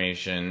flight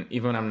information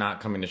even when I'm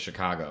not coming to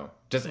Chicago.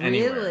 Just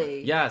anywhere.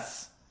 Really?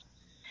 Yes.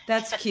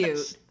 That's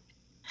cute.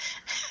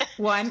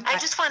 Well, I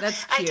just want.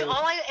 that's cute. All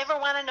I ever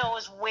want to know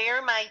is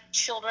where my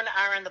children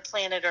are on the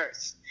planet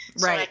Earth,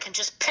 so Right. I can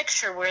just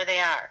picture where they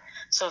are.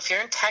 So if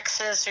you're in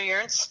Texas or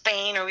you're in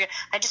Spain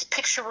I just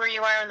picture where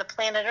you are on the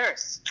planet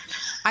Earth.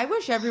 I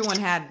wish everyone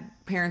had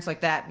parents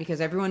like that because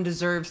everyone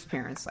deserves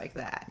parents like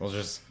that. We'll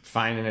just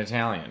find an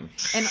Italian.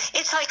 And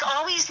It's like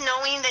always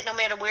knowing that no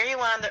matter where you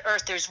are on the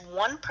Earth, there's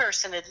one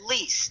person at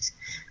least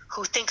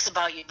who thinks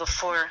about you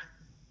before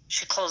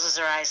she closes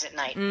her eyes at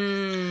night.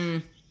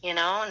 You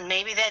know, and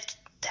maybe that,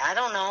 I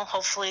don't know,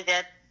 hopefully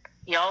that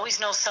you always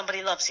know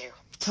somebody loves you.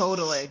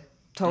 totally.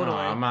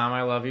 Aw, Mom,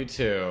 I love you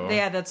too.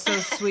 Yeah, that's so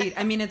sweet.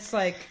 I mean, it's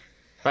like,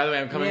 By the way,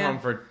 I'm coming Yeah. home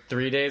for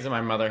 3 days, and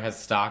my mother has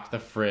stocked the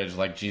fridge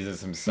like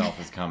Jesus himself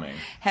is coming.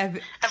 have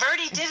I've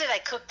already did it. I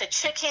cooked the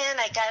chicken.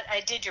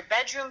 I did your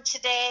bedroom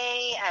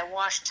today. I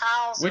washed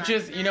towels. Which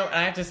is, you know,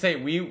 I have to say,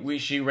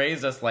 she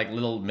raised us like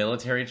little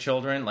military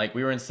children. Like,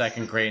 we were in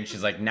second grade, and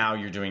she's like, now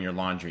you're doing your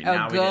laundry. Oh,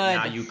 now good.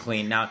 now you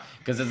clean. Now,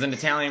 because as an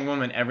Italian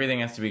woman,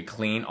 everything has to be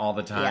clean all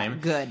the time.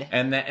 Yeah, good.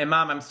 And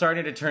Mom, I'm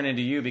starting to turn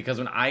into you, because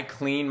when I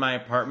clean my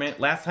apartment,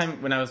 last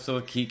time when I was still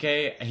with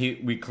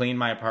Kike, we cleaned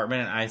my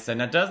apartment, and I said,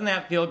 now doesn't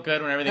that feel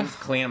good when everything's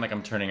clean? I'm like,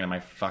 I'm turning into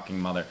my fucking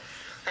mother.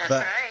 That's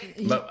But,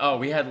 right. but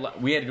we had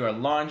to do our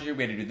laundry,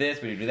 we had to do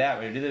this, we had to do that,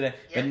 we had to do that.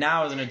 Yeah. But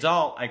now as an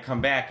adult, I come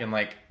back and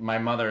like my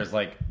mother is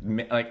like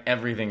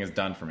everything is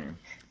done for me.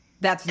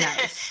 that's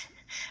nice.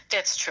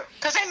 That's true.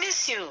 Because I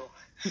miss you.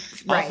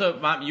 Right. Also,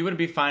 Mom, you would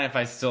be fine if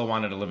I still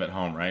wanted to live at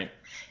home, right?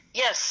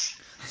 Yes.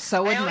 So I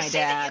would always my say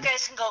that you dad.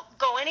 guys can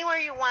go anywhere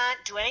you want,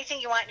 do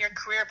anything you want in your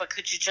career, but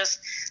could you just,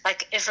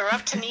 like, if it were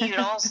up to me, you'd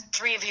all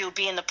three of you would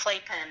be in the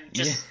playpen,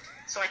 just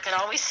so I could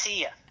always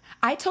see you.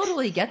 I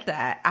totally get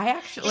that. I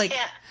actually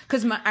Yeah.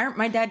 because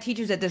my dad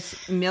teaches at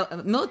this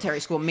military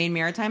school, Maine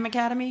Maritime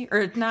Academy,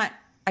 or not.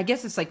 I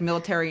guess it's like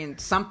military and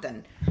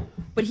something.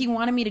 But he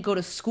wanted me to go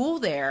to school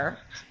there,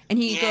 and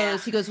he Yeah.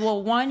 goes,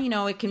 well, one, you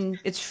know,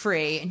 it's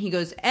free, and he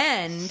goes,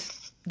 and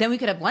then we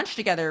could have lunch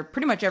together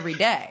pretty much every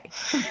day.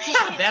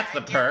 That's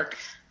the perk.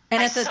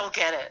 And I at the so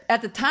get it.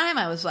 at the time,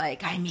 I was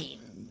like, I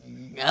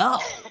mean, no.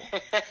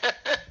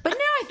 But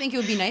now I think it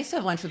would be nice to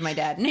have lunch with my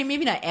dad.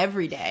 Maybe not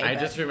every day. I but-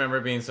 just remember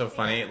being so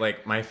funny.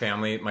 Like, my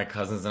family, my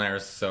cousins and I are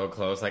so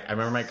close. Like, I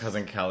remember my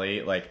cousin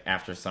Kelly, like,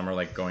 after summer,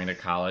 like, going to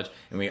college,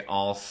 and we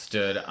all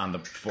stood on the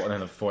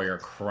foyer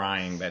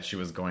crying that she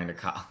was going to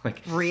college.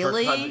 Like, her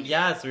Really? cousin-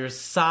 yes, we were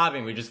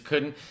sobbing. We just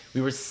couldn't.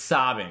 We were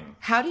sobbing.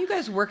 How do you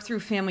guys work through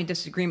family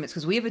disagreements?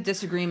 Because we have a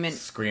disagreement.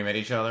 Scream at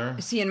each other.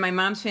 See, in my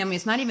mom's family,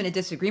 it's not even a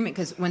disagreement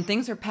because when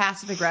things are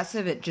passive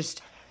aggressive,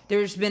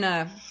 there's been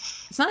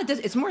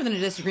it's more than a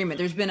disagreement.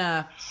 There's been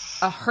a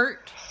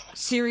hurt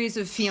series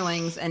of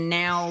feelings, and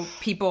now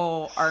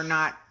people are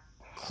not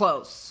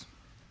close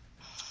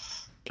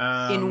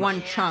in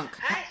one chunk.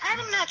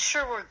 I'm not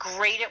sure we're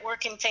great at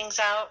working things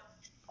out.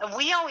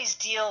 We always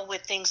deal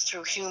with things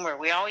through humor.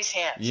 We always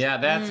have. Yeah,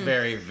 that's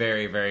very,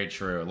 very, very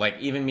true. Like,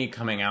 even me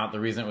coming out, the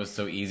reason it was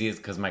so easy is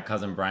because my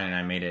cousin Brian and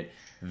I made it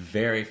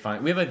very funny.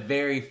 We have a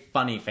very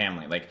funny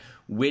family, like,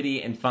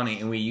 witty and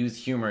funny, and we use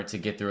humor to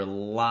get through a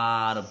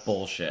lot of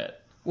bullshit.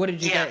 What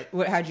did you Yeah.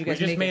 guys? How'd you We guys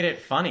just make made it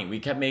funny. We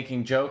kept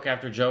making joke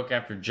after joke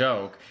after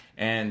joke,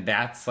 and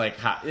that's like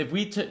how. If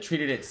we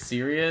treated it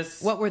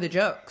serious, What were the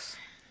jokes?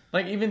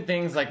 like even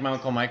things like my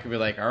Uncle Mike would be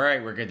like, "All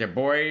right, we're gonna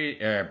boy,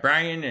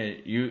 Brian,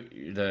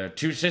 you, the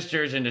two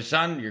sisters and the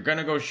son, you're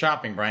gonna go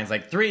shopping." Brian's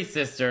like, 3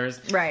 sisters,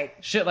 Right.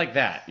 Shit like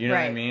that. You know what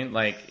I Right. mean?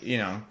 Like, you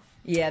know.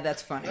 Yeah,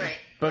 that's funny. Right.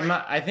 But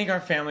I think our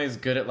family is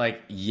good at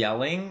like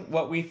yelling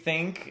what we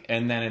think,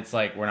 and then it's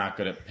like we're not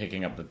good at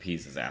picking up the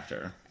pieces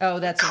after. Oh,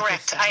 that's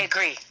Correct. interesting.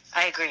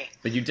 I agree.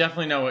 But you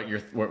definitely know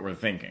what we're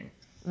thinking.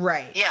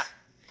 Right. Yeah.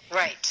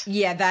 Right.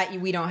 Yeah, that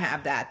we don't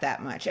have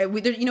that much. You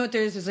know what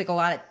there is? There's like a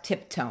lot of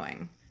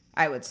tiptoeing,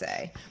 I would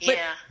say. But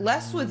Yeah.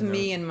 less with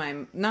me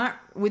and not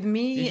with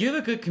me. You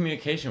have a good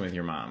communication with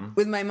your mom.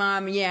 With my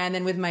mom, yeah, and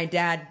then with my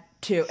dad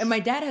too. And my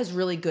dad has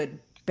really good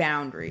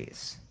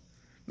boundaries.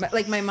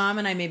 Like my mom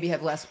and I maybe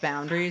have less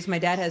boundaries. My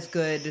dad has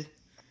good,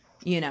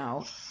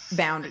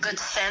 boundaries. Good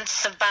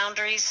sense of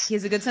boundaries. He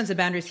has a good sense of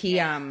boundaries. He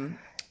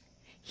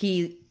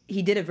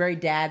did a very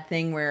dad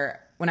thing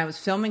where when I was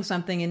filming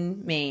something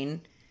in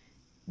Maine,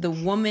 the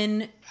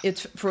woman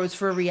it was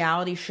for a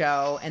reality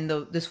show, and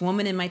this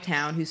woman in my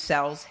town who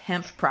sells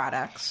hemp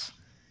products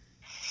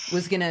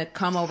was gonna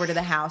come over to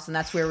the house, and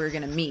that's where we were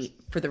gonna meet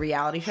for the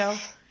reality show.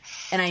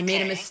 And I made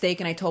a Okay. mistake,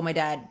 and I told my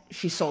dad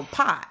she sold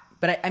pot,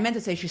 but I meant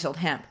to say she sold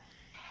hemp.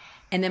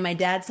 And then my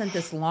dad sent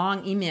this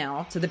long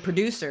email to the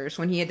producers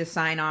when he had to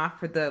sign off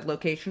for the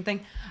location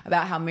thing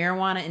about how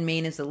marijuana in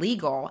Maine is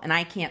illegal and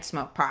I can't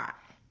smoke pot.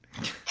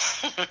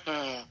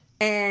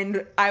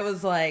 And I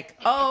was like,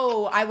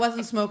 oh, I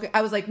wasn't smoking.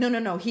 I was like, no,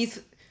 no.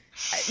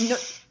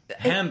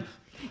 Hemp.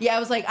 Yeah, I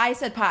was like, I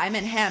said pot, I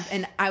meant hemp.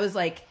 And I was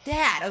like,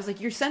 Dad, I was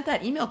like, you sent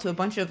that email to a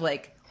bunch of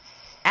like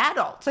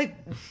adults.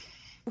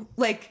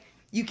 Like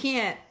you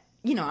can't,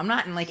 I'm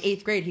not in like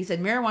 8th grade. He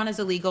said marijuana is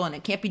illegal and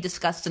it can't be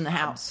discussed in the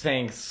house.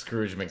 Thanks,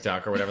 Scrooge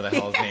McDuck, or whatever the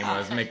hell his name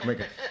was.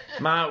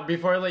 Ma,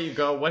 before I let you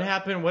go, what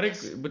happened?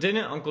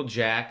 Didn't Uncle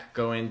Jack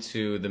go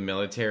into the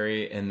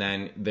military and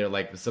then they're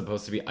like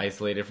supposed to be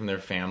isolated from their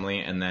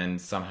family, and then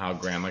somehow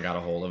Grandma got a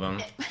hold of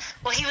him?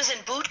 Well, he was in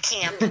boot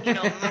camp,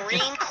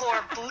 Marine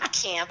Corps boot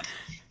camp,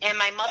 and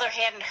my mother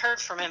hadn't heard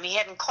from him. He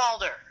hadn't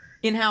called her.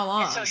 In how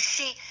long? And so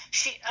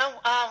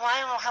I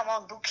don't know how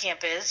long boot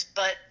camp is,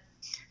 but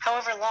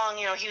however long,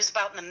 he was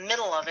about in the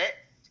middle of it.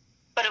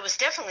 But it was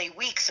definitely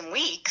weeks and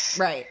weeks.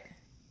 Right.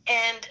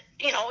 And,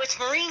 it's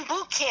Marine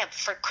boot camp,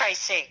 for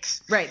Christ's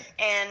sakes. Right.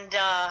 And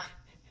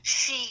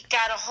she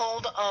got a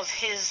hold of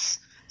his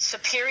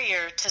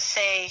superior to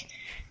say,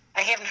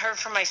 I haven't heard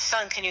from my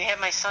son. Can you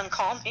have my son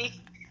call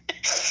me?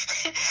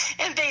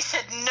 And they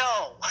said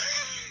no.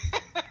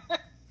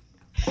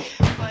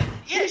 But,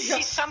 yeah,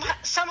 she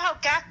somehow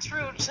got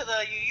through to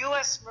the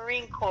U.S.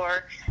 Marine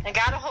Corps and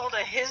got a hold of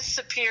his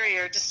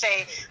superior to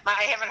say,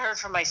 I haven't heard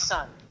from my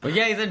son. Well,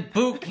 yeah, he's in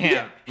boot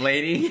camp,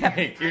 lady.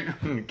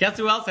 Guess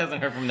who else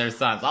hasn't heard from their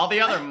sons? All the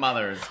other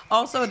mothers.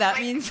 Also, that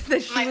means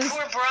that my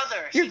poor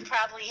brother, he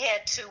probably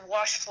had to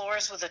wash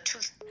floors with a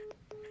tooth.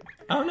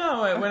 Oh,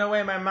 no, it went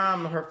away. My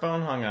mom, her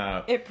phone hung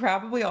up. It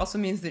probably also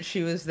means that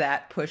she was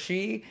that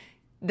pushy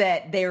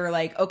that they were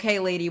like, okay,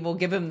 lady, we'll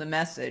give him the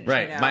message.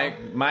 Right.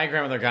 My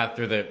grandmother got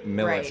through the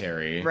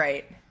military.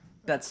 Right.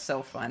 That's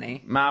so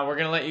funny. Ma, we're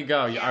going to let you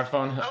go. Our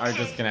phones are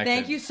disconnected.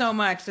 Thank you so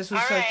much. This was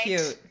All so right.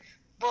 cute.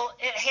 Well,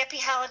 happy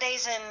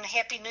holidays and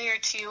happy New Year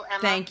to you,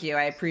 Emma. Thank you.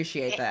 I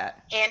appreciate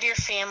that. And your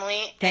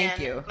family. Thank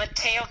and you.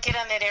 Mateo, get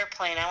on that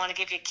airplane. I want to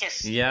give you a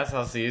kiss. Yes,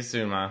 I'll see you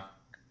soon, Ma.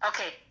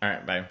 Okay. All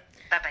right, bye.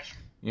 Bye-bye.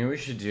 You know what we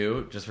should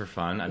do, just for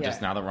fun? Yeah. Just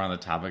now that we're on the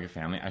topic of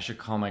family, I should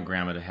call my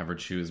grandma to have her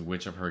choose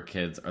which of her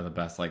kids are the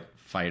best,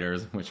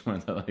 fighters, and which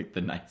ones are,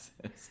 the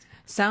nicest.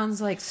 Sounds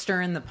like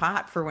stirring the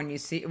pot for when you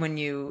see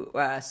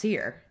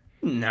her.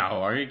 No,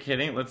 are you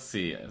kidding? Let's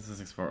see. This is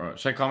 640.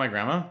 Should I call my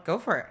grandma? Go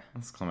for it.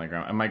 Let's call my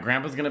grandma. And my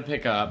grandpa's going to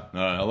pick up.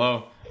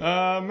 Hello?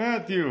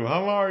 Matthew,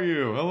 how are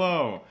you?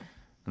 Hello.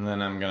 And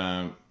then I'm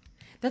going to...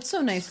 That's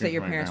so nice that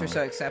your my parents are grandma.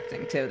 so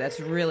accepting, too.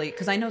 That's really...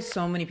 Because I know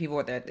so many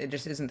people that it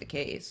just isn't the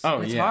case. Oh,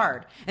 it's yeah.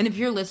 hard. And if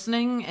you're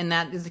listening and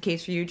that is the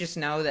case for you, just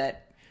know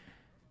that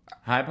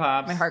Hi,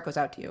 Pops. my heart goes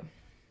out to you.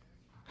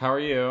 How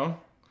are you?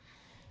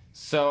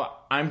 So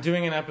I'm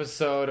doing an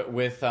episode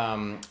with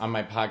on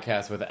my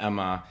podcast with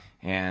Emma,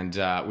 and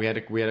we had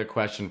a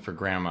question for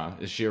Grandma.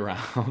 Is she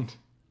around?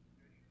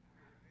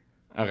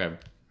 Okay.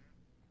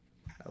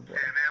 Oh, boy.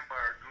 and Emma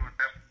are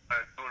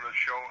doing a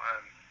show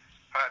on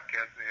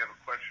podcast. They have a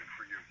question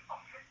for you.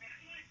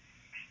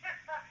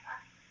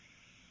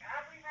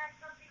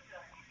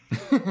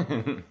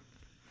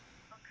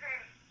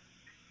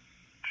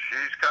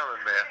 She's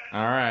coming, man.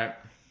 All right.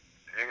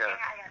 Hang on.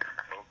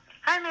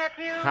 Hi,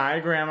 Matthew. Hi,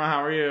 Grandma.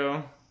 How are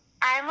you?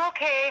 I'm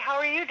okay. How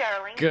are you,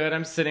 darling? Good.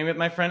 I'm sitting with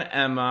my friend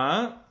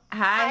Emma.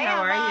 Hi,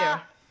 how are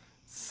you?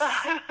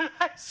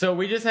 So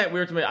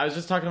I was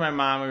just talking to my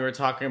mom. We were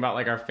talking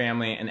about our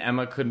family, and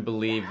Emma couldn't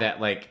believe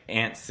that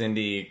Aunt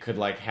Cindy could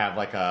have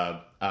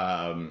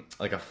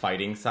a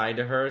fighting side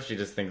to her. She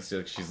just thinks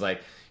she's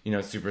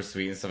super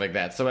sweet and stuff like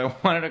that. So I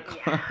wanted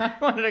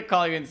to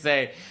call you and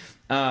say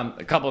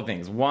a couple of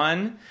things.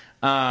 One,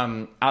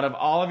 out of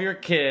all of your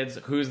kids,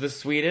 who's the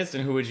sweetest,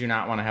 and who would you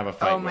not want to have a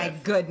fight with? Oh, my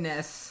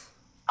goodness.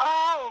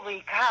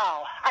 Holy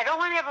cow. I don't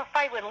want to have a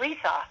fight with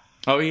Lisa.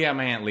 Oh yeah,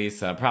 my Aunt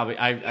Lisa. Probably.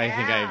 I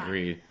think I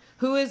agree.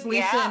 Who is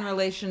Lisa Yeah. in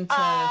relation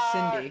to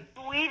Cindy?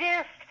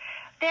 Sweetest?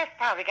 That's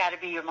probably got to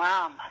be your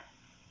mom.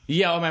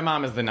 Yeah, my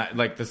mom is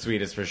the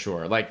sweetest for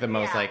sure. The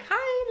most Yeah.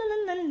 hi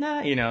la la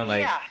la la,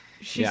 Yeah.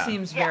 She yeah.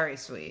 seems very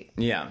sweet.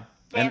 Yeah.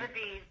 And Those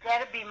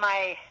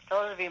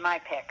would be my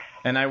picks.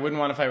 and I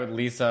wouldn't want to fight with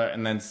Lisa,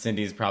 and then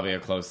Cindy's probably a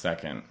close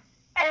second.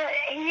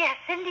 Yeah,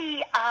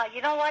 Cindy,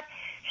 you know what?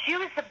 She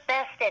was the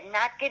best at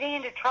not getting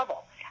into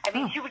trouble. I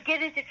mean, she would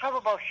get into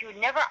trouble, but she would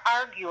never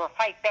argue or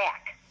fight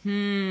back.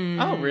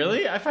 Oh,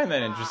 really? I find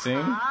that interesting.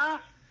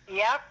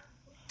 Yep.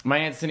 My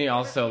Aunt Cindy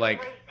also,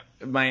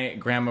 my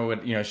grandma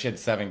would, she had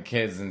 7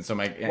 kids, and so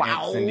my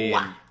Aunt Cindy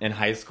in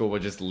high school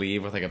would just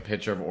leave with a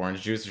pitcher of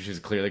orange juice, so she was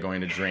clearly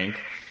going to drink.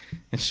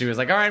 And she was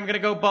like, all right, I'm going to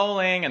go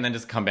bowling, and then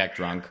just come back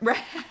drunk.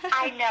 Right.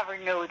 I never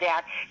knew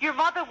that. Your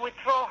mother would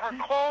throw her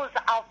clothes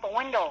out the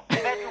window, the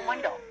bedroom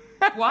window.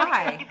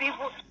 Why?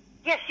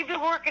 She'd be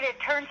working at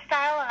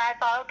Turnstile, and I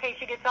thought, okay,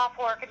 she gets off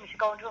work and she's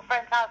going to a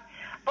friend's house.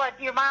 But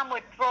your mom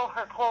would throw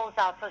her clothes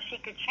out so she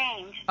could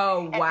change.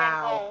 Oh, and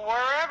wow. then go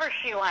wherever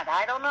she went.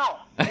 I don't know.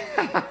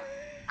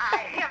 I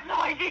have no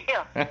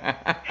idea.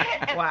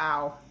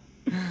 Wow.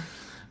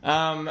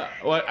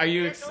 What are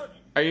you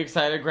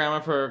excited, Grandma,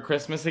 for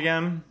Christmas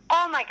again?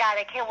 Oh, my God,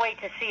 I can't wait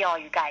to see all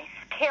you guys.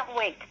 Can't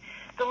wait.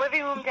 The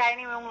living room,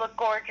 dining room look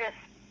gorgeous.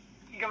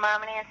 Your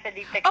mom and Aunt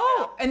Cindy fixed it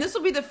Oh, up. and this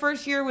will be the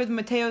first year with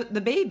Mateo,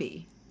 the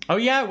baby. Oh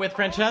yeah, with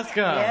Francesca.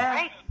 Yeah.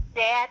 Right,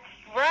 that's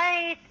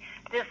right.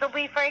 This will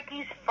be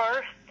Frankie's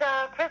first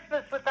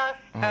Christmas with us.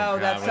 Oh,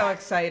 God, that's with so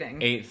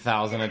exciting.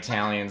 8,000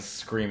 Italians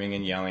screaming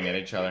and yelling at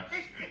each other.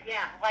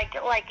 Yeah,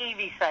 like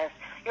Evie says.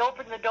 You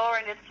open the door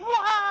and it's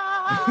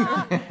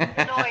wah!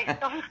 The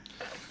noise.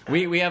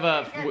 We have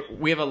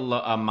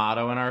a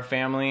motto in our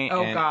family.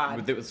 Oh, and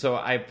God. So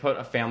I put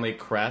a family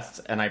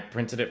crest and I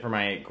printed it for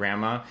my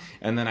grandma,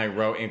 and then I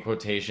wrote in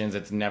quotations,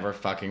 "It's never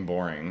fucking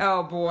boring."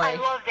 Oh boy, I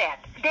love that.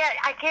 Dad,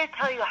 I can't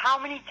tell you how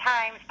many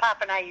times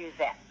Pop and I use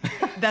that.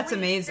 that's We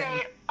amazing. say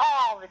it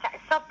all the time.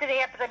 Something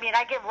happens. I mean,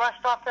 I get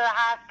rushed off to the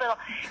hospital.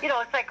 You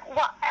know, it's like,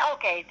 well,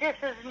 okay, this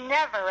is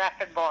never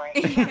effing boring.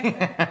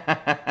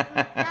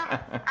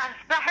 I'm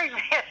sorry,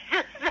 man.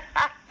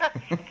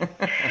 It's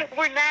just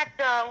we're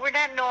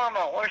not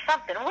normal or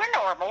something. We're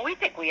normal. We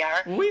think we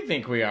are. We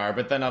think we are,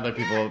 but then other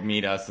people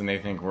meet us and they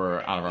think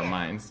we're out of our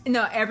minds.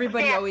 No,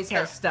 everybody Yeah, always sure.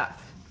 has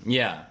stuff.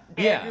 Yeah.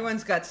 Yeah.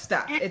 Everyone's got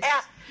stuff. It's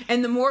Yeah.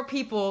 and the more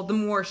people, the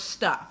more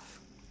stuff.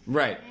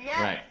 Right. Yes.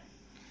 Right.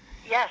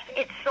 Yes,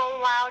 it's so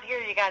loud here.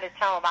 You got to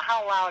tell them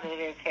how loud it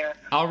is here.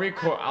 I'll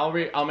record.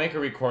 I'll make a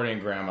recording,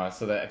 Grandma,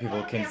 so that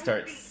people can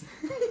start.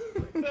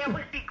 That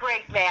would be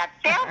great, Matt.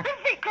 That would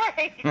be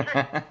great.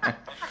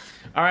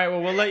 All right.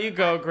 Well, we'll let you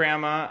go,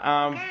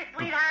 Grandma. Okay,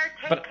 sweetheart.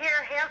 Take but-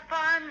 care. Have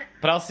fun.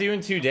 But I'll see you in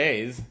 2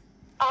 days.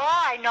 Oh,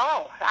 I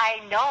know.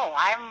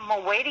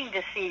 I'm waiting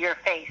to see your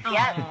face.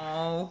 Yes. Oh,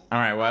 All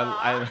right. Well,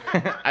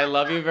 I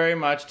love you very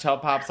much. Tell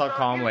Pops I'll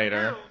call him You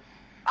later. too.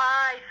 All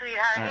right,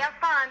 sweetheart. All right. Have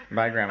fun.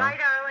 Bye, Grandma. Bye,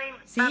 darling.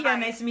 see ya. Bye-bye.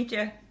 Nice to meet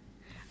you.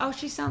 Oh,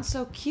 she sounds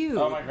so cute.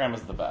 Oh, my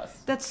grandma's the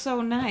best. That's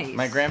so nice.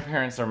 My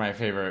grandparents are my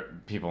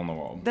favorite people in the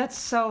world. That's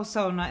so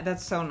nice.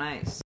 That's so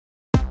nice.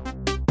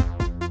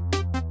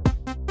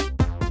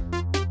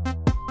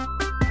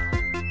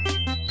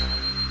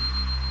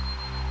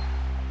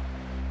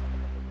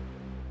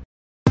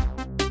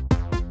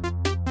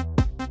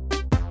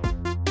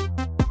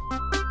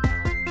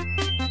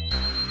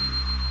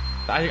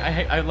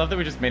 I love that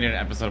we just made it an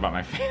episode about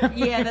my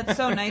family. Yeah, that's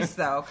so nice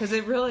though, because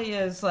it really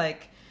is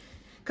like,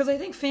 because I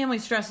think family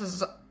stress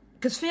is,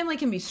 because family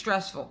can be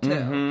stressful too.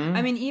 Mm-hmm.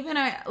 I mean, even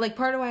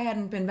part of why I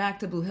hadn't been back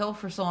to Blue Hill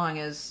for so long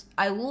is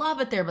I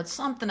love it there, but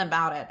something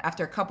about it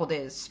after a couple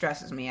days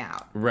stresses me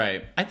out.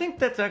 Right. I think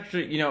that's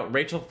actually,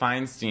 Rachel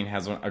Feinstein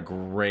has a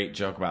great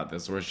joke about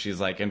this where she's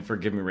like, and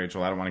forgive me,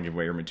 Rachel, I don't want to give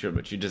away your material,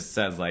 but she just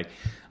says, like,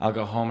 I'll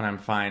go home and I'm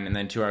fine. And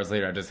then 2 hours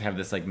later, I just have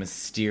this, like,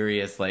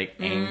 mysterious, like,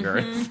 anger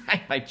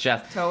inside my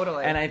chest.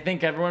 Totally. And I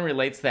think everyone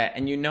relates to that.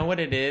 And you know what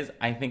it is?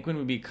 I think when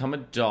we become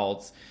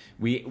adults,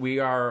 we've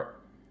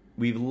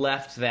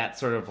left that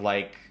sort of,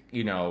 like,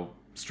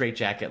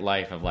 straitjacket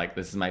life of like,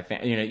 this is my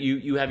family.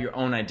 You have your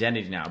own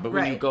identity now, but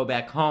when you Right. go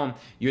back home,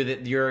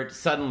 you're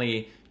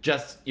suddenly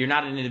you're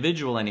not an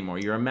individual anymore.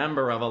 You're a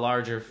member of a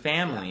larger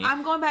family.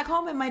 I'm going back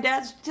home and my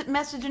dad's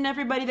messaging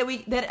everybody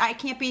that I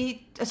can't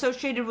be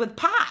associated with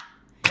pot.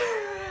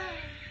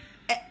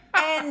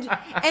 And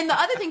the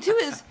other thing too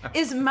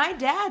is my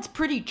dad's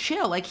pretty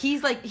chill. Like he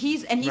Right.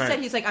 said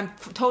he's like, I'm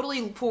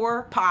totally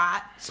for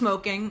pot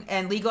smoking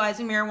and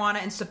legalizing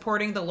marijuana and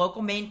supporting the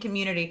local Maine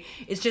community.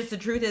 It's just the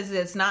truth is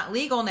it's not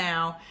legal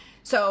now,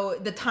 so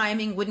the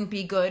timing wouldn't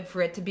be good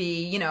for it to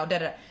be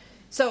da-da.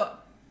 So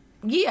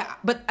yeah,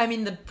 but I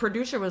mean the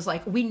producer was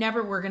like, we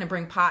never were going to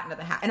bring pot into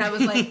the house, and I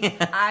was like,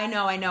 I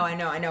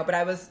know, but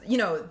I was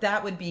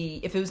that would be,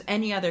 if it was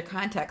any other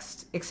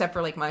context except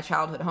for like my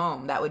childhood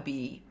home, that would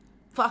be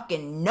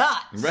fucking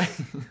nuts. Right.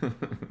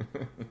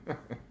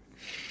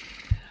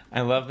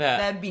 I love that.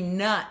 That'd be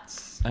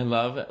nuts. I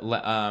love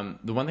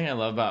the one thing I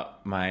love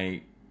about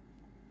my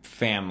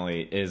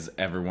family is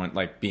everyone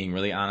like being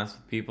really honest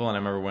with people. And I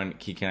remember when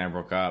Kiki and I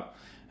broke up,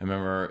 I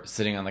remember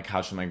sitting on the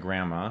couch with my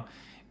grandma,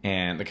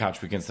 and the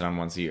couch we can sit on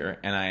once a year,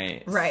 and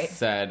I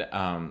said,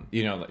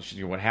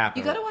 what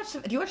happened? You gotta watch.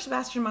 Do you watch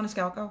Sebastian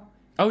Maniscalco?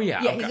 Oh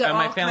yeah, Yeah, he's got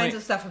my all family, kinds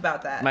of stuff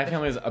about that. My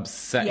family is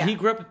upset. Yeah. He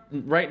grew up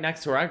right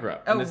next to where I grew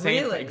up. Oh, in the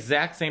same, really?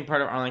 exact same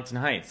part of Arlington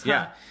Heights. Huh.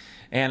 Yeah.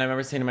 And I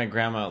remember saying to my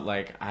grandma,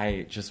 like,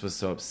 I just was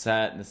so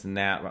upset and this and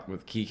that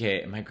with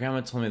Kike. And my grandma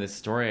told me this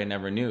story I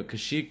never knew, because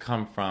she'd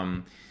come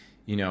from,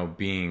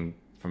 being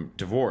from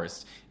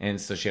divorced.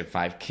 And so she had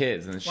 5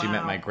 kids. And then she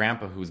met Wow. my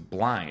grandpa, who's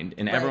blind.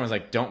 And Right. everyone was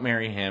like, don't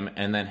marry him.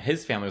 And then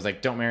his family was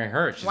like, don't marry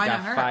her. She's Why got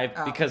not her? 5,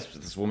 Oh. because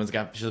this woman's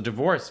she's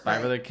divorced, 5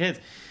 Right. other kids.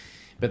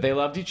 But they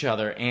loved each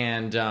other.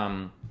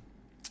 And,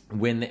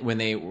 when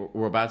they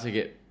were about to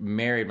get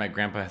married, my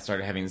grandpa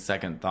started having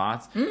second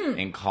thoughts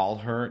and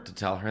called her to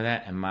tell her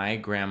that. And my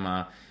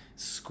grandma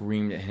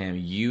screamed at him,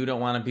 "You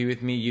don't want to be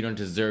with me. You don't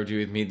deserve to be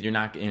with me. You're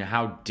not.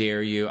 How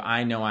dare you?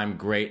 I know I'm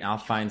great. I'll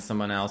find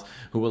someone else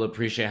who will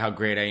appreciate how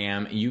great I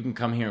am. You can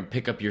come here and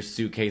pick up your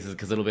suitcases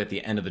because it'll be at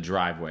the end of the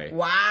driveway."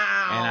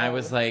 Wow. And I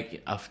was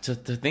like, to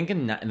think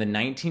in the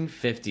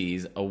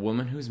 1950s, a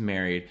woman who's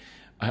married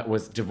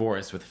was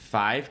divorced with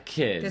 5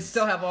 kids. to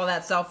still have all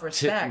that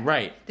self-respect.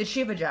 Right. Did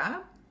she have a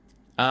job?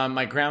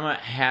 My grandma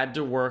had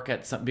to work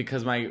at some,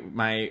 because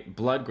my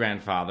blood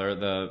grandfather,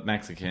 the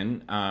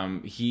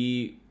Mexican,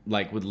 he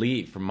like would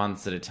leave for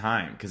months at a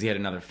time because he had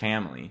another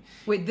family.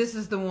 Wait, this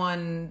is the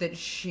one that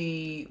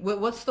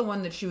what's the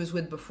one that she was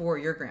with before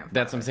your grandfather?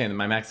 That's what I'm saying.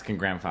 My Mexican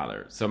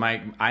grandfather. So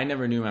I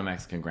never knew my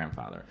Mexican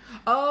grandfather.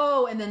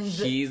 Oh, and then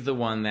He's the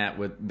one that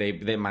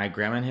my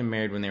grandma and him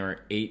married when they were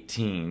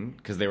 18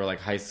 because they were like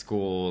high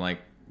school like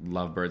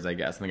lovebirds, I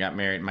guess, and they got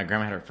married. My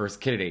grandma had her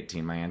first kid at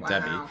 18, my Aunt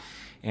Debbie.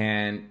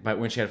 But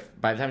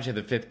by the time she had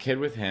the fifth kid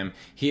with him,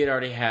 he had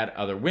already had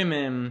other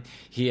women.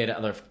 He had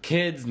other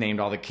kids,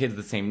 named all the kids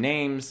the same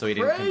names, so he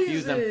didn't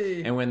confuse them.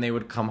 And when they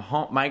would come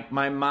home,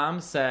 my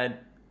mom said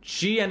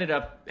she ended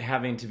up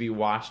having to be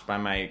watched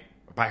by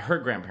her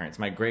grandparents,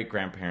 my great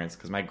grandparents,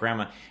 because my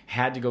grandma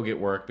had to go get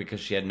work because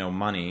she had no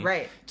money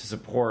to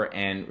support,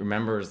 and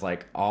remembers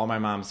like all my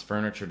mom's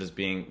furniture just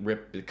being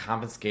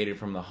confiscated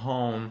from the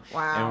home.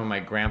 Wow. And when my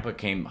grandpa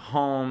came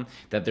home,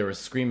 that they were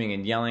screaming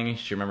and yelling.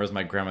 She remembers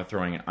my grandma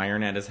throwing an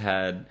iron at his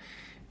head,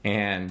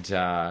 and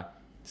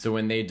so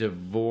when they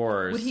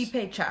divorced, would he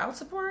pay child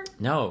support?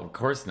 No, of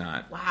course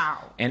not.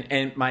 Wow.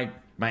 And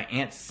my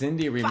Aunt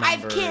Cindy remembers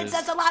 5 kids.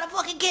 That's a lot of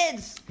fucking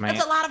kids.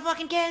 That's a lot of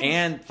fucking kids.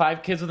 And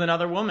 5 kids with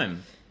another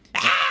woman.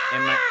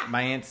 And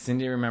my Aunt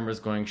Cindy remembers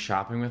going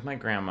shopping with my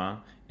grandma,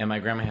 and my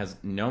grandma has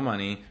no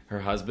money. Her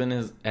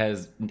husband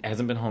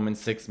hasn't been home in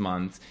 6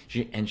 months.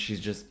 She's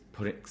just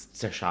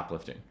to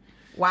shoplifting.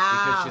 Wow.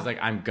 Because she's like,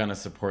 I'm gonna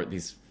support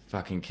these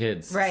fucking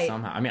kids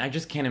somehow. I mean, I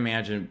just can't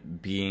imagine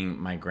being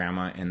my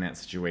grandma in that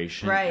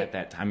situation at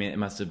that time. I mean, it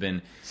must have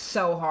been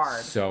so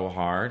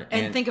hard.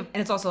 And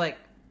it's also like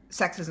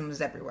sexism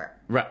is everywhere.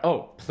 Right.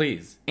 Oh,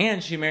 please.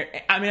 And she married,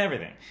 I mean,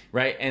 everything.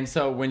 Right. And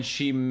so when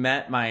she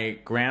met my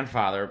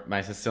grandfather,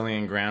 my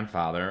Sicilian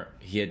grandfather,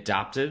 he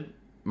adopted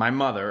my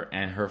mother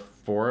and her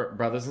 4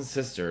 brothers and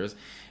sisters.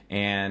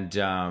 And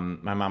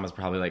my mom was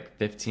probably like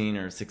 15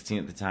 or 16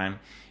 at the time.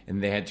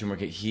 And they had 2 more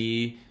kids.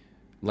 He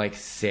like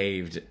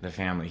saved the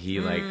family.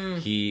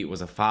 He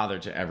was a father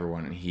to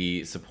everyone, and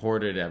he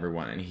supported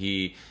everyone, and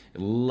he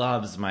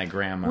loves my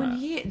grandma.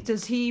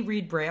 Does he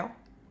read Braille?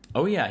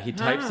 Oh, yeah, he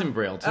types in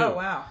Braille, too. Oh,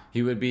 wow.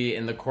 He would be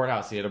in the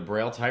courthouse. He had a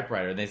Braille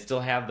typewriter. They still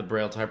have the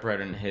Braille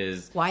typewriter in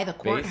his Why the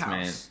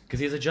courthouse? Because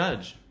he's a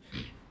judge.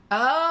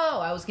 Oh,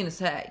 I was going to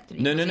say.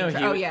 No.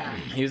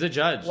 He was a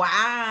judge.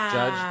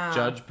 Wow.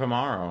 Judge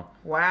Pomaro.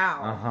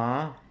 Wow.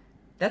 Uh-huh.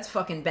 That's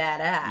fucking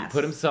badass. He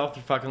put himself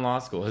through fucking law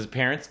school. His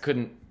parents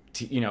couldn't,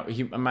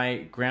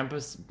 my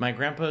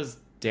grandpa's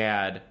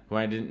dad, who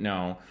I didn't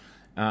know,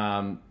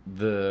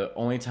 the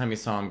only time he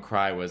saw him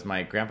cry was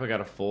my grandpa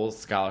got a full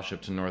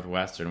scholarship to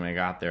Northwestern when he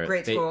got there.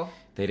 Great school.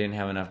 They didn't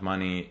have enough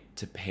money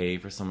to pay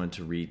for someone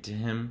to read to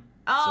him,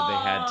 so they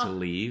had to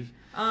leave.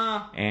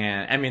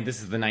 And I mean,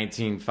 this is the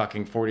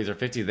 1940s or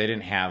 50s. They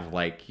didn't have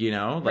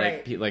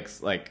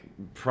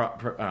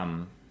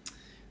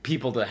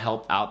people to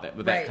help out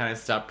with that kind of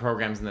stuff,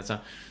 programs and that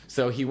stuff.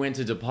 So he went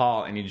to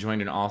DePaul and he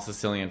joined an all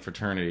Sicilian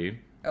fraternity.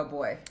 Oh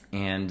boy!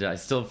 And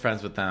still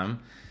friends with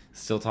them.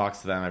 Still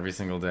talks to them every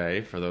single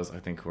day, for those I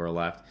think who are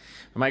left.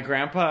 But my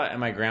grandpa and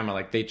my grandma,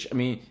 like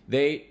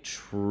they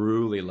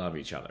truly love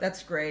each other.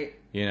 That's great.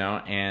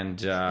 And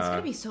it's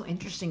gonna be so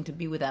interesting to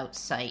be without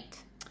sight.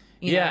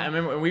 I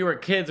remember when we were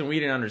kids and we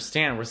didn't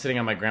understand. We're sitting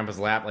on my grandpa's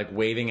lap, like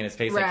waving in his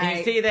face, like, "Can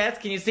you see this?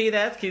 Can you see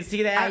this? Can you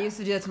see that?" I used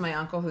to do that to my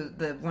uncle,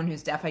 the one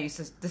who's deaf. This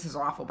is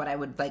awful, but I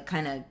would like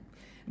kind of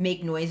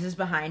make noises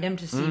behind him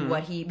to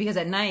see because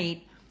at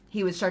night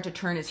he would start to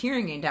turn his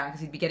hearing aid down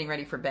because he'd be getting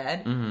ready for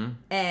bed. Mm-hmm.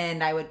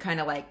 And I would kind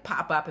of like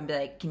pop up and be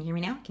like, "Can you hear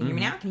me now? Can you hear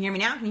me now? Can you hear me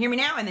now? Can you hear me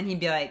now?" And then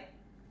he'd be like,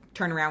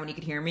 turn around when he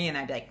could hear me, and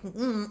I'd be like,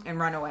 and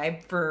run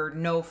away for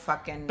no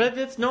fucking... But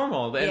it's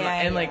normal.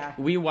 And like,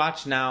 we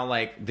watch now,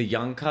 like, the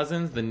young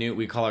cousins,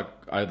 we call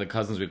the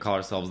cousins, we call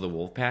ourselves the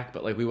wolf pack,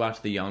 but like, we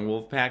watch the young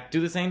wolf pack do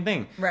the same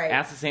thing. Right.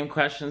 Ask the same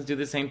questions, do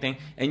the same thing,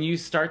 and you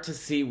start to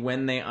see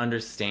when they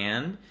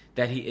understand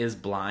that he is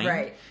blind.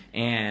 Right.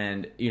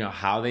 And,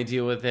 how they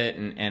deal with it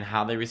and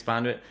how they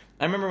respond to it.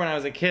 I remember when I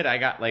was a kid, I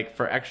got, like,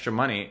 for extra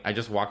money, I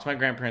just walked to my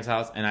grandparents'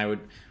 house, and I would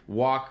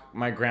walk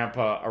my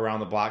grandpa around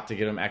the block to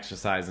get him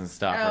exercise and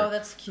stuff. Oh,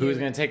 that's cute. Who's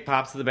going to take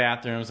Pops to the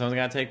bathroom? Someone's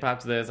going to take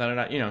Pops to this. I don't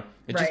know.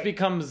 It just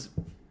becomes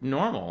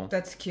normal.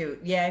 That's cute.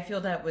 Yeah, I feel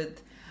that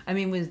with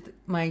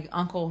my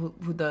uncle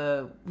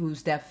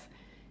who's deaf,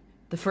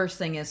 the first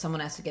thing is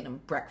someone has to get him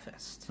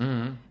breakfast.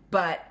 Mm-hmm.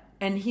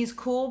 And he's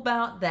cool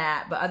about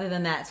that, but other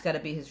than that, it's got to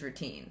be his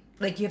routine.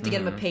 Like, you have to get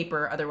him a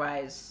paper,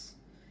 otherwise...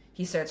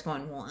 He starts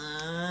going, what?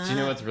 Do you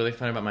know what's really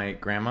funny about my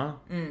grandma?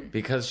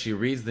 Because she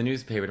reads the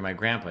newspaper to my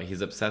grandpa,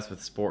 he's obsessed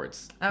with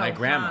sports. My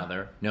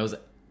grandmother knows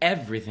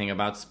everything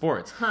about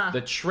sports.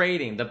 The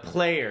trading, the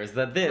players,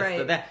 the this,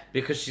 the that.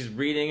 Because she's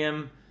reading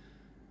him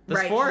the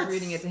sports. She's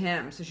reading it to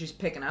him, so she's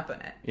picking up on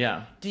it.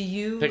 Yeah.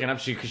 Picking up,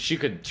 she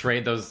could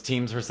trade those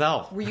teams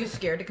herself. Were you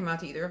scared to come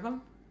out to either of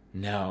them?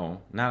 No,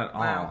 not at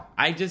all. Wow.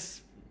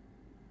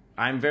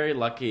 I'm very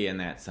lucky in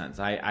that sense.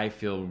 I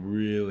feel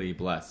really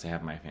blessed to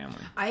have my family.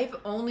 I've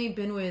only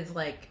been with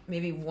like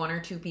maybe 1 or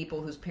 2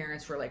 people whose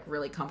parents were like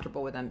really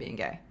comfortable with them being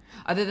gay.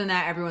 Other than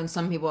that,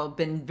 some people have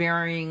been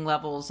varying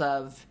levels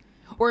of,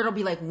 or it'll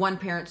be like one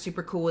parent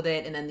super cool with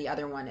it and then the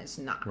other one is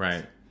not.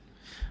 Right.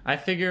 I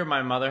figure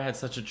my mother had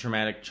such a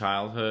traumatic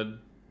childhood,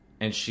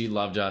 and she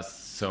loved us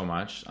so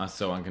much,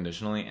 so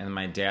unconditionally. And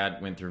my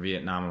dad went through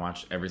Vietnam and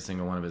watched every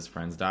single one of his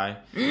friends die.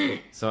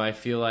 So I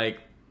feel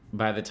like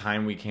by the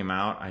time we came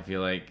out, I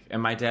feel like...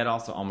 And my dad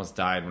also almost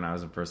died when I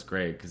was in first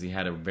grade because he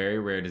had a very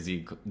rare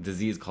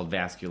disease called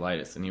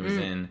vasculitis, and he was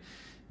in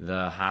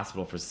the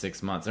hospital for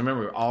 6 months. I remember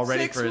we were all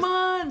ready for 6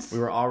 months! We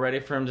were all ready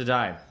for him to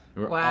die.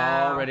 We were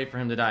Wow. all ready for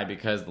him to die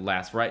because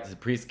the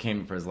priest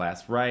came for his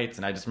last rites,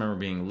 and I just remember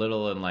being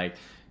little and like...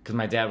 Because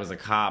my dad was a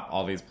cop,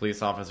 all these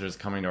police officers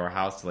coming to our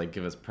house to like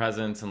give us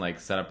presents and like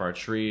set up our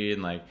tree,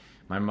 and like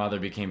my mother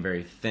became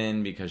very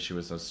thin because she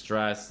was so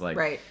stressed. Like,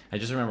 Right. I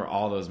just remember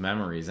all those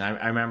memories, and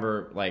I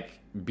remember like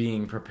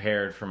being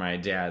prepared for my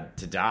dad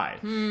to die,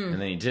 and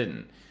then he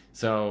didn't.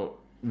 So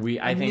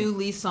I think New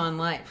lease on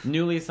life.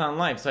 new lease on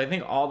life. So I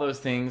think all those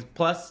things,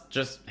 plus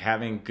just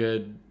having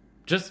good,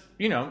 just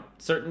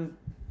certain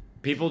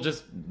people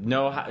just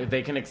know how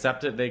they can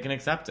accept it. They can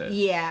accept it.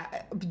 Yeah,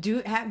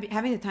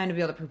 having the time to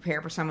be able to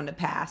prepare for someone to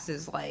pass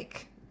is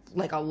like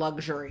a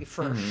luxury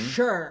for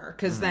sure.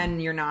 Because then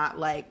you're not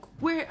like,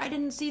 where I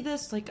didn't see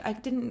this. Like I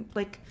didn't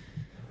like,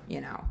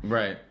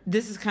 Right.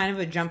 This is kind of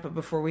a jump up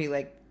before we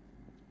like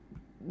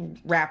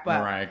wrap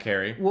up. Mariah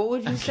Carey. What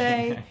would you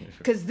say?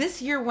 Because this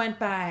year went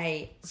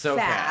by So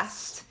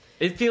fast.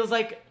 It feels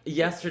like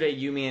yesterday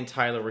you, me, and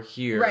Tyler were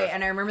here. Right,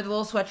 and I remember the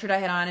little sweatshirt I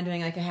had on and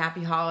doing like a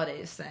happy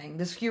holidays thing.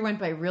 This year went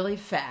by really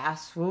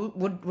fast.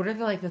 What are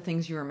the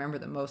things you remember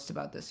the most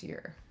about this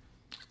year?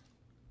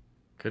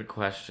 Good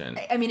question.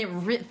 I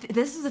mean,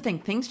 this is the thing.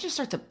 Things just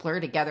start to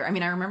blur together. I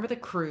mean, I remember the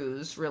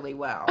cruise really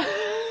well.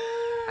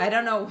 I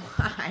don't know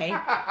why.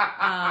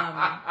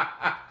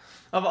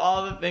 Of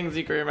all the things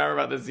you can remember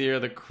about this year,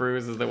 the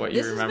cruise is what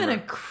you This remember. has been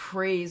a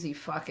crazy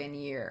fucking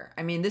year.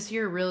 I mean, this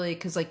year really,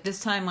 because like this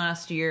time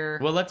last year...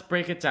 Well, let's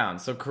break it down.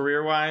 So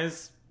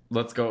career-wise,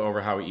 let's go over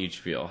how we each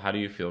feel. How do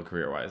you feel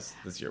career-wise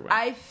this year went?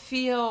 I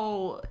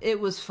feel it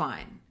was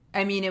fine.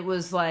 I mean, it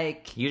was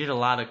like... You did a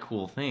lot of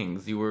cool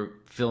things. You were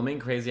filming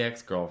Crazy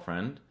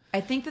Ex-Girlfriend. I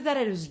think that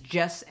it was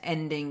just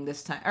ending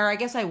this time. Or I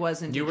guess I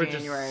was into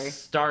January. You were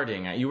just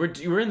starting. You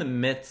were in the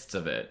midst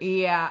of it.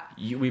 Yeah.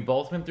 We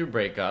both went through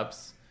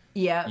breakups.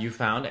 Yeah. You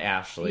found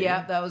Ashley.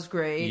 Yeah, that was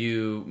great.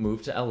 You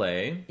moved to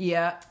LA.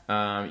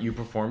 Yeah. You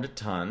performed a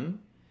ton.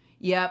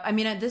 Yeah. I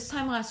mean, at this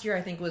time last year,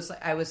 I think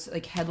I was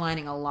like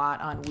headlining a lot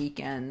on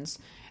weekends.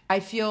 I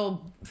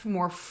feel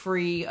more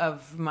free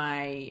of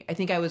I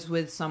think I was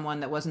with someone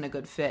that wasn't a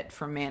good fit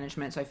for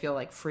management, so I feel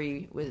like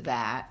free with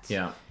that.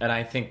 Yeah. And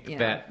I think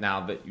that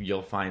now that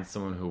you'll find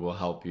someone who will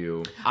help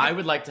you. I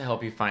would like to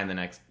help you find the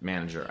next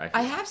manager.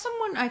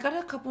 I got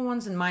a couple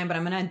ones in mind, but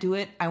I'm going to do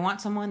it. I want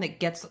someone that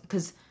gets,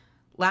 because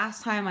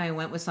last time I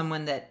went with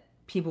someone that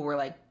people were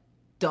like,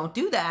 don't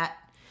do that.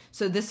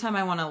 So this time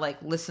I want to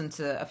like listen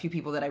to a few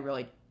people that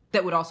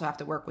that would also have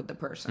to work with the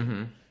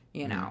person,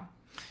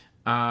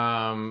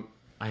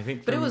 I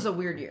think But it was a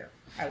weird year.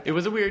 It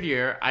was a weird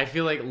year. I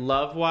feel like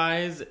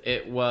love-wise,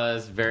 it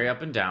was very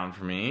up and down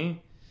for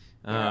me.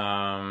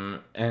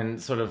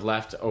 And sort of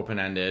left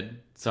open-ended.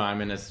 So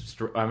I'm in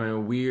a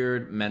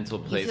weird mental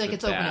place. You feel like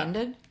it's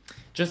open-ended?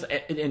 Just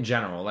in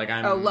general, like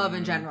love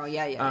in general,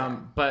 yeah.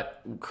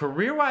 But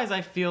career-wise,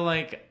 I feel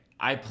like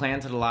I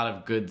planted a lot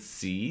of good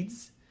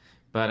seeds,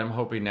 but I'm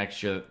hoping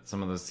next year that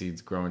some of those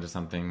seeds grow into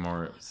something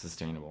more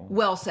sustainable.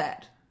 Well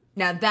said.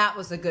 Now that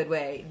was a good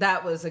way.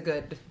 That was a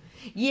good.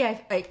 Yeah,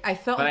 I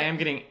felt. But like, I am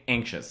getting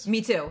anxious. Me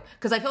too,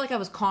 because I feel like I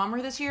was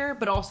calmer this year,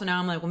 but also now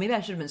I'm like, well, maybe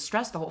I should have been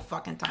stressed the whole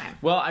fucking time.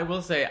 Well, I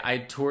will say I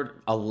toured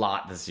a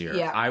lot this year.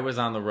 Yeah. I was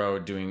on the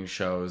road doing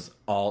shows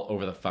all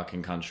over the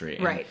fucking country.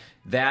 And right.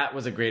 That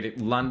was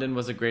London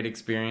was a great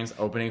experience.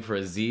 Opening for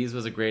Aziz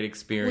was a great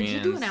experience.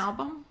 Would you do an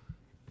album?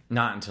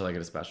 Not until I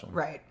get a special.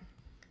 Right.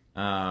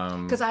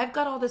 Because I've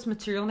got all this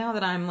material now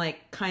that I'm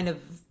like kind of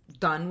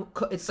done.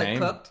 It's like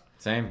cooked.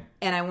 Same.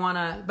 And I want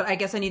to, but I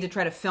guess I need to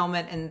try to film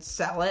it and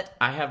sell it.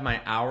 I have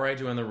my hour I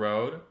do on the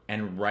road,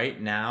 and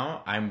right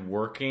now I'm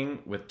working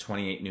with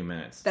 28 new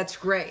minutes. That's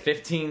great.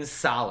 15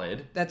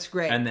 solid. That's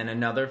great. And then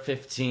another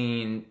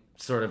 15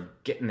 sort of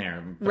getting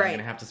there. But right. I'm going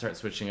to have to start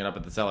switching it up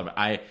at the cellar.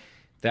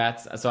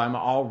 But so I'm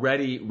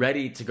already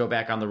ready to go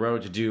back on the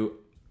road to do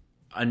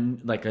a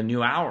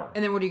new hour.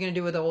 And then what are you going to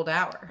do with the old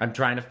hour? I'm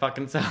trying to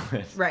fucking sell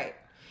it. Right.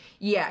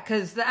 Yeah,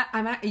 because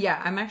I'm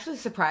actually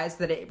surprised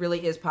that it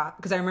really is pop.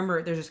 Because I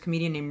remember there's this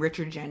comedian named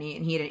Richard Jenny,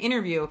 and he had an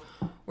interview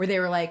where they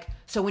were like,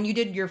 so when you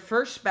did your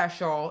first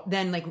special,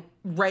 then like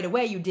right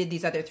away you did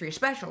these other 3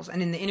 specials.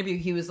 And in the interview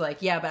he was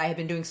like, yeah, but I had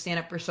been doing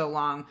stand-up for so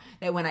long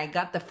that when I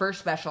got the first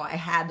special, I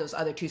had those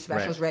other 2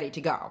 specials ready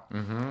to go.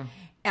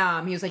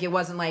 Mm-hmm. He was like, it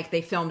wasn't like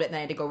they filmed it and then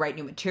I had to go write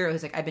new material.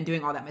 He's like, I've been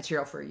doing all that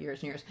material for years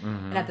and years.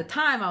 Mm-hmm. And at the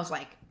time I was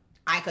like,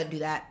 I couldn't do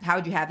that. How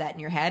would you have that in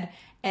your head?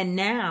 And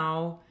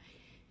now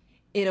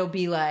it'll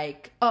be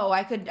like, oh,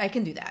 I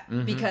can do that.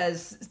 Mm-hmm.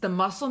 Because the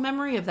muscle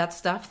memory of that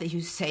stuff that you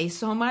say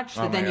so much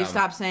that then you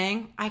stop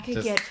saying,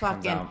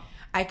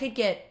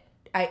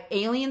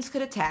 aliens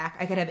could attack.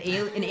 I could have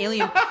an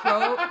alien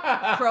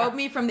probe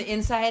me from the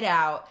inside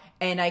out,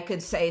 and I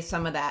could say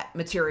some of that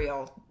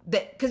material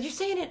because you're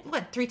saying it,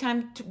 what,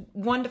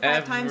 1 to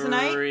 5 times a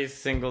night? Every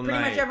single Pretty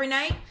night. much every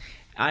night?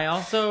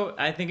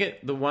 I think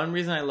the one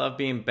reason I love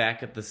being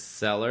back at the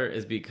cellar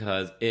is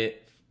because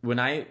when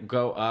I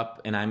go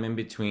up and I'm in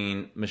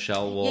between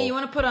Michelle Wolf. Yeah, you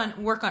want to I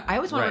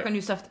always want to Right. work on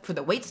new stuff for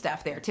the wait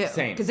staff there too.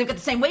 Same. Because they've got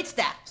the same wait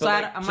staff. So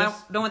But, I like,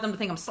 don't want them to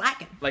think I'm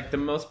slacking. Like the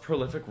most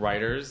prolific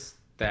writers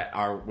that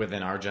are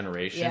within our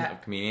generation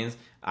of comedians,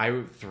 I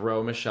would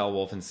throw Michelle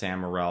Wolf and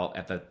Sam Morril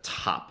at the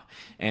top.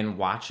 And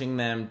watching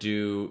them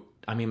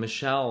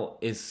Michelle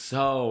is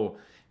so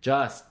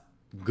just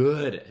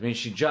good. I mean,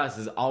 she just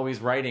is always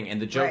writing,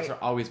 and the jokes Right.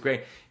 are always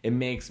great. It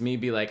makes me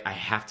be like, I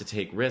have to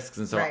take risks.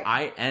 And so Right.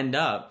 I end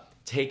up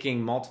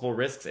taking multiple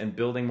risks and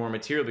building more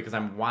material because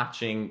I'm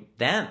watching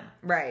them.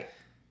 Right.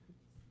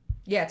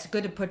 Yeah, it's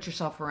good to put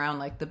yourself around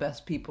like the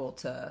best people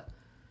to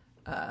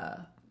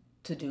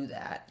do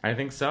that. I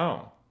think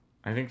so.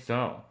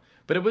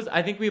 But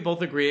I think we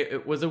both agree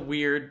it was a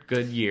weird,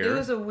 good year. It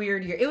was a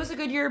weird year. It was a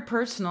good year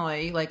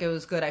personally. Like, it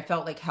was good. I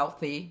felt like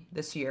healthy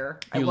this year.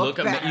 I look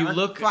great. I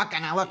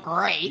look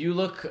great. You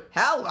look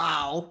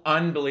Hello.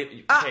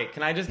 unbelievable. Okay,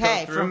 can I just go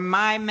Hey, through? from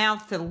my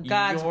mouth to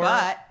God's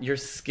butt. Your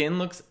skin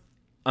looks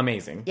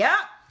amazing. Yeah.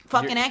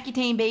 Fucking Your-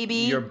 Accutane, baby.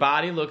 Your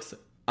body looks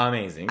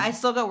amazing. I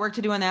still got work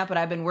to do on that, but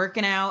I've been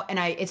working out, and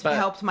it's But-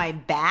 helped my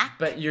back.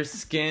 But your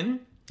skin,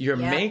 your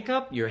Yeah.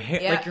 makeup, your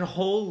hair, Yeah. like your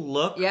whole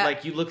look, Yeah.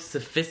 like you look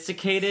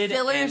sophisticated.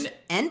 Fillers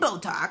and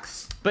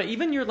Botox. But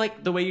even your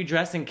like the way you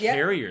dress and Yep.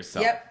 carry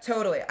yourself. Yep,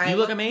 totally. You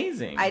look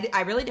amazing.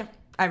 I really do.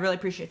 I really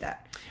appreciate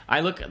that. I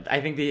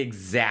think the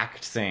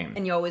exact same.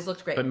 And you always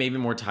looked great. But maybe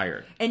more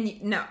tired. And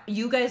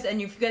you guys,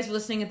 and if you guys are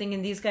listening and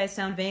thinking these guys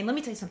sound vain, let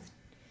me tell you something.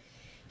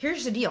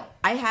 Here's the deal.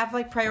 I have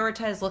like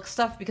prioritized look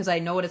stuff because I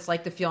know what it's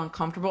like to feel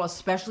uncomfortable,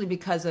 especially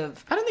because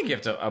of I don't think you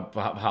have to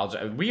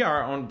apologize. We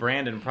are our own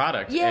brand and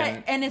product.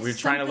 Yeah, and it's we're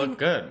trying to something- look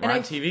good. We're and on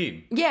I-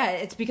 TV. yeah,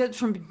 it's because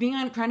from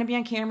trying to be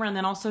on camera, and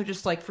then also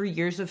just like for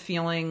years of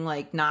feeling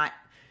like not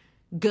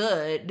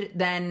good,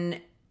 then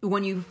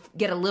when you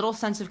get a little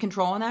sense of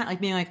control in that, like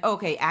being like, oh,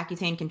 okay,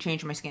 Accutane can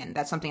change my skin.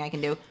 That's something I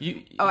can do. I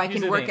here's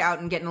can the work thing. out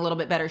and get in a little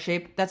bit better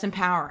shape. That's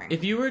empowering.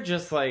 If you were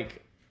just like,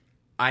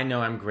 I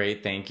know I'm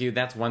great, thank you.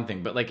 That's one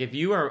thing. But like, if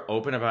you are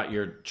open about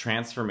your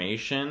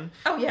transformation,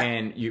 Oh, yeah.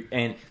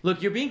 and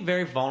look, you're being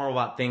very vulnerable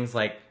about things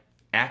like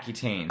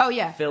Accutane, Oh,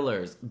 yeah.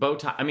 fillers,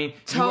 Botox. I mean,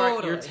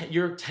 Totally.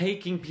 you're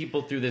taking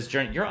people through this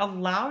journey. You're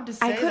allowed to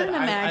say I couldn't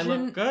that I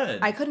imagine. look good.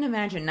 I couldn't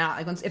imagine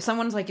not. Like if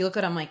someone's like, you look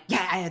at, I'm like,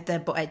 yeah, I had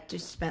that. I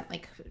just spent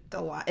like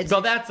a lot. It's,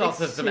 So that's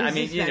also it's something. I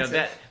mean,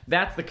 expensive.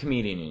 that's the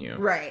comedian in you,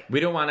 Right.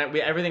 We don't want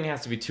to. Everything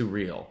has to be too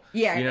real.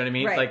 Yeah, you know what I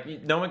mean. right.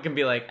 Like no one can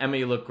be like, Emma,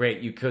 you look great.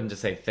 You couldn't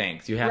just say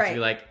thanks. You have to Right.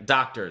 be like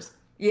doctors.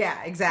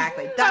 Yeah,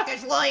 exactly.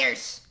 Doctors,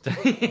 lawyers.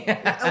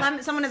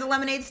 Someone has a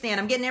lemonade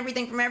stand. I'm getting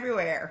everything from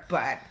everywhere.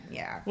 But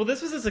yeah. Well,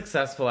 this was a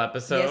successful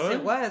episode. Yes,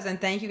 it was.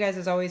 And thank you guys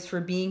as always for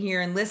being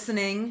here and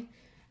listening.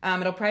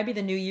 It'll probably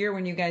be the new year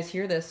when you guys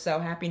hear this. So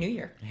happy New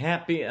Year.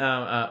 Happy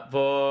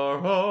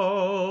for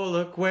all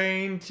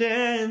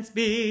acquaintance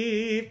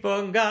be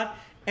forgot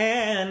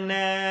and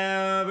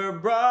never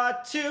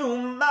brought to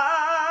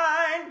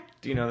mind.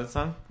 Do you know that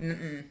song?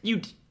 Mm-mm.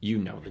 You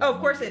know the Oh, of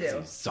course I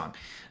do. song.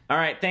 All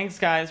right, thanks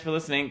guys for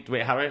listening.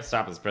 Wait, how do I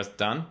stop this? Press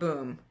done.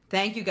 Boom.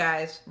 Thank you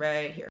guys.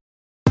 Right here.